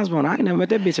Sharon Osbourne? I ain't never met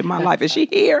that bitch in my life. Is she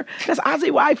here? That's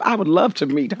Ozzy's wife. I would love to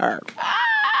meet her."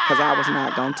 Because I was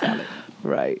not gonna tell it.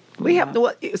 Right. We have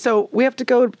to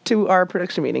go to our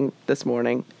production meeting this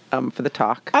morning. For the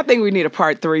talk. I think we need a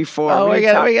part 3, 4. Oh, we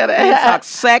got to talk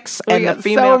sex and the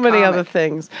female so many comic. other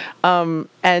things. And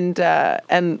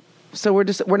so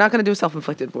we're not going to do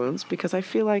self-inflicted wounds, because I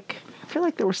feel like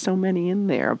there were so many in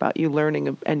there about you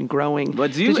learning and growing.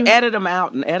 But you edit them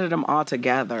out and edit them all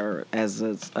together as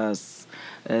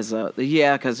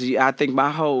because I think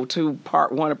my whole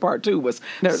part 1 and part 2 was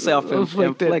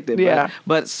self-inflicted. Yeah.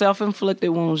 But self-inflicted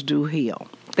wounds do heal.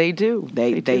 They do.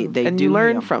 They do. And do you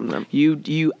learn heal. from them.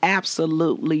 You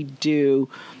absolutely do.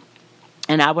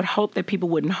 And I would hope that people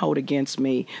wouldn't hold against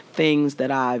me things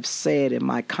that I've said in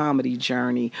my comedy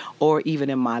journey or even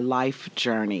in my life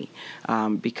journey,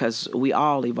 because we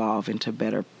all evolve into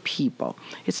better people.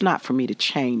 It's not for me to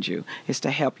change you. It's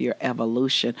to help your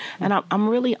evolution. And I'm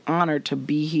really honored to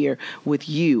be here with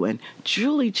you. And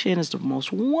Julie Chen is the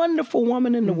most wonderful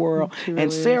woman in the world. Really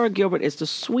and Sarah Gilbert is the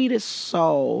sweetest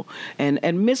soul. And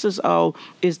Mrs. O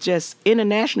is just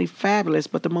internationally fabulous,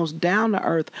 but the most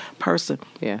down-to-earth person.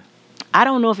 Yeah. I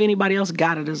don't know if anybody else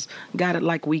got it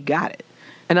like we got it.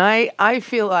 And I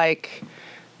feel like,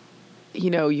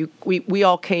 we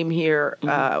all came here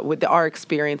with our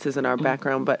experiences and our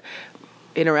background, but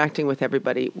interacting with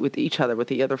everybody, with each other, with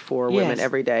the other 4 women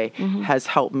every day has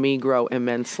helped me grow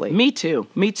immensely. Me too.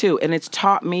 And it's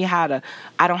taught me I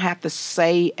don't have to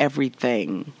say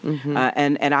everything.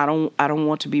 And I don't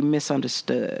want to be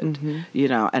misunderstood,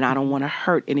 and I don't want to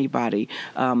hurt anybody.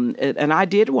 And I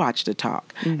did watch the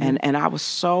talk, and I was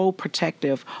so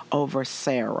protective over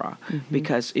Sarah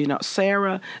because,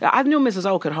 Sarah, I knew Mrs.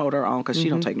 O could hold her own because she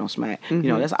don't take no smack.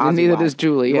 That's Ozzy. Neither does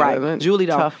Julie. Right. Julie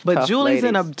don't. But Julie's ladies.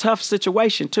 in a tough situation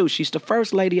too. She's the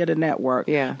first lady of the network,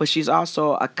 but she's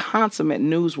also a consummate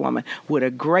newswoman with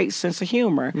a great sense of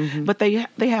humor. But they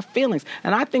have feelings,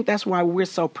 and I think that's why we're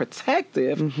so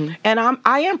protective. And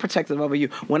I am protective over you.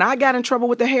 When I got in trouble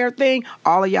with the hair thing,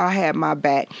 all of y'all had my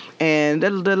back, and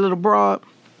that little broad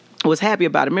was happy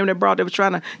about it. Remember that broad that was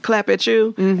trying to clap at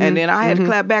you? And then I had to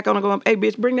clap back on her going, hey,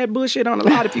 bitch, bring that bullshit on the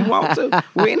lot if you want to.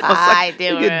 We know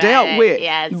you get dealt with.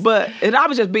 Yes. And I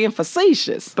was just being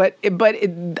facetious. But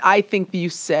I think you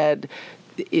said...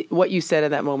 what you said in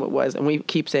that moment was, and we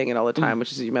keep saying it all the time,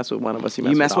 which is you mess with one of us, you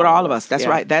mess with all of us. That's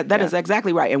right. That is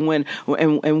exactly right. And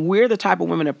when we're the type of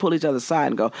women that pull each other aside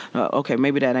and go, okay,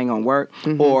 maybe that ain't gonna work,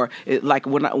 or like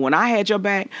when I had your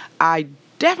back, I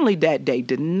definitely that day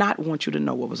did not want you to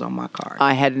know what was on my card.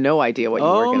 I had no idea what you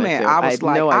were going to do. I had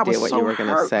no idea what you were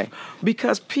going to say.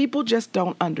 Because people just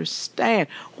don't understand.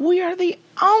 We are the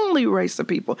only race of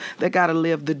people that got to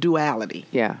live the duality.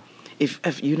 Yeah.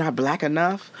 If you're not black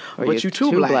enough, or but you're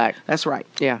too black. That's right.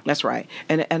 Yeah. That's right.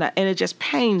 And it just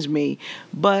pains me.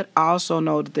 But I also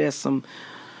know that there's some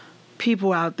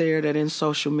people out there that in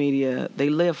social media, they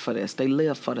live for this. They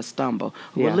live for the stumble.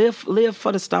 Yeah. Well, live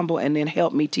for the stumble and then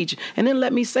help me teach you. And then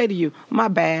let me say to you, my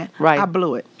bad. Right. I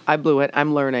blew it. I blew it.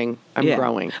 I'm learning. I'm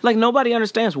growing. Like, nobody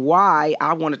understands why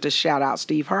I wanted to shout out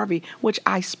Steve Harvey, which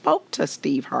I spoke to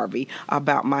Steve Harvey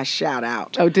about my shout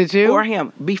out. Oh, did you? For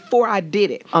him before I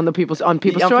did it. On People's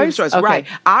Choice? Okay. Right.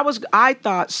 I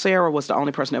thought Sarah was the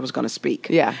only person that was going to speak.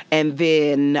 Yeah. And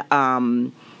then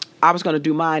I was going to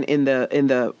do mine in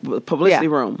the publicity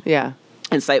room. Yeah.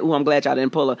 And say, I'm glad y'all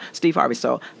didn't pull a Steve Harvey.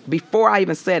 So before I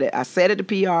even said it, I said it to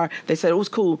PR. They said it was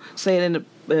cool. Say it in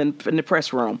the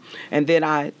press room. And then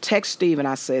I text Steve and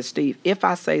I said, Steve, if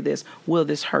I say this, will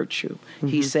this hurt you? Mm-hmm.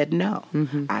 He said no.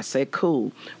 Mm-hmm. I said,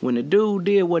 cool. When the dude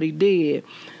did what he did.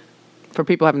 For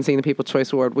people who haven't seen the People's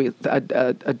Choice Award,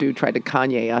 a dude tried to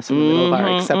Kanye us in the middle of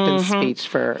our acceptance speech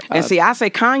for... and see, I say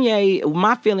Kanye,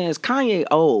 my feeling is Kanye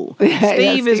old.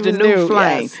 Steve is the new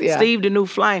flame. Yes, yeah. Steve the new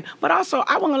flame. But also,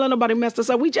 I wasn't going to let nobody mess this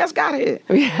up. We just got here.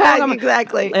 Yeah,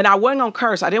 exactly. And I wasn't going to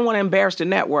curse. I didn't want to embarrass the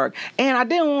network. And I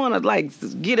didn't want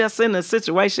to, get us in a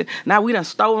situation. Now we done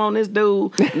stole on this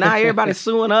dude. Now everybody's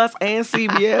suing us and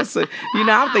CBS. And,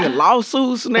 I'm thinking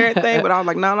lawsuits and everything. But I was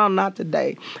like, no, not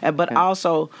today. But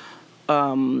also...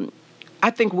 I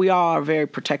think we all are very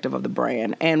protective of the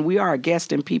brand, and we are a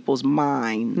guest in people's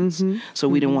minds. Mm-hmm. So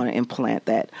we didn't want to implant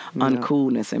that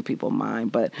uncoolness in people's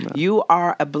mind. But you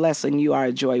are a blessing. You are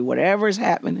a joy. Whatever is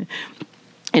happening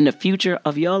in the future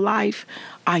of your life,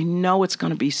 I know it's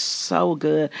going to be so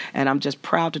good, and I'm just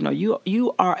proud to know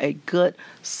you are a good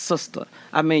sister.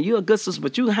 I mean, you're a good sister,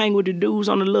 but you hang with the dudes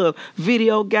on the little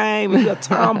video game, and you're a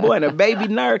tomboy and a baby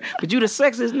nerd, but you the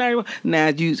sexiest nerd. Now,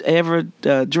 if you ever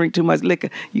drink too much liquor,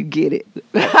 you get it.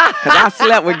 Because I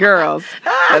slept with girls,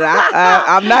 and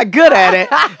I'm not good at it,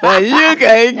 but you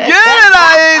can get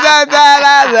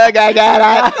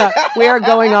it. We are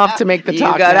going off to make the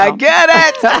talk. You gotta get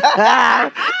it.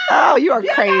 Oh, you are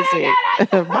crazy.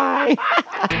 Bye.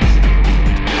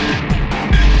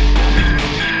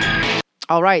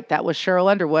 All right, that was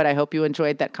Sheryl Underwood. I hope you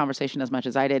enjoyed that conversation as much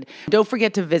as I did. Don't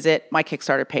forget to visit my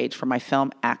Kickstarter page for my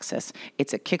film Axis.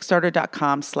 It's at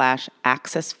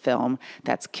kickstarter.com/axisfilm.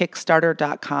 That's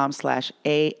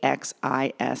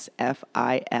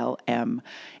kickstarter.com/AXISFILM.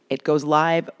 It goes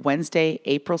live Wednesday,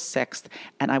 April 6th,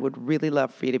 and I would really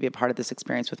love for you to be a part of this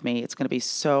experience with me. It's going to be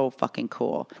so fucking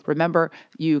cool. Remember,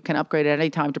 you can upgrade at any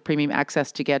time to premium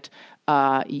access to get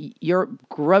your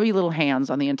grubby little hands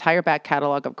on the entire back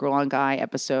catalog of Girl on Guy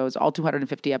episodes, all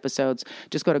 250 episodes.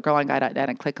 Just go to girlonguy.net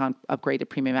and click on upgrade to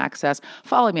premium access.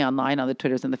 Follow me online on the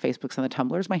Twitters and the Facebooks and the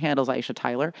Tumblrs. My handle is Aisha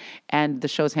Tyler, and the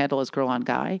show's handle is Girl on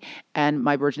Guy. And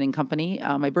my burgeoning company,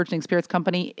 my burgeoning spirits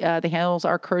company, the handles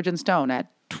are Courage and Stone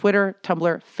at Twitter,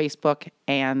 Tumblr, Facebook,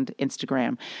 and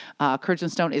Instagram. Courage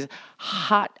and Stone is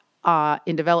hot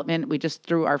in development. We just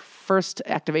threw our first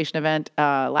activation event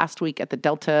last week at the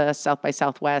Delta South by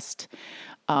Southwest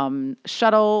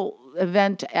shuttle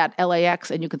event at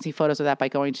LAX, and you can see photos of that by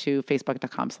going to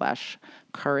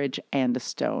facebook.com/Courage and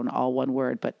Stone, all one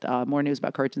word. But more news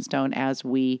about Courage and Stone as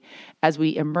we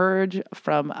emerge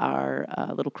from our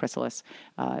little chrysalis.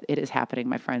 It is happening,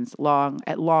 my friends, long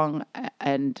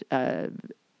and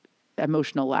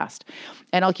emotional last.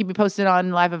 And I'll keep you posted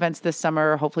on live events this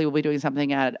summer. Hopefully we'll be doing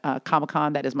something at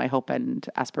Comic-Con. That is my hope and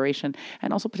aspiration.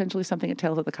 And also potentially something at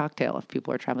Tales of the Cocktail if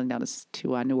people are traveling down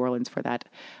to New Orleans for that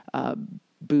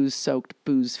booze-soaked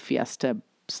booze fiesta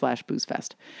 / booze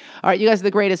fest. All right, you guys are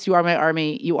the greatest. You are my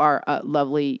army. You are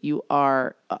lovely. You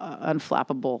are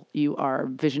unflappable. You are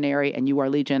visionary, and you are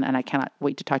legion. And I cannot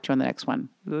wait to talk to you on the next one.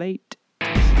 Late.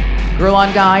 Girl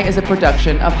on Guy is a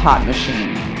production of Hot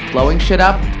Machine. Blowing shit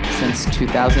up since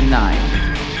 2009.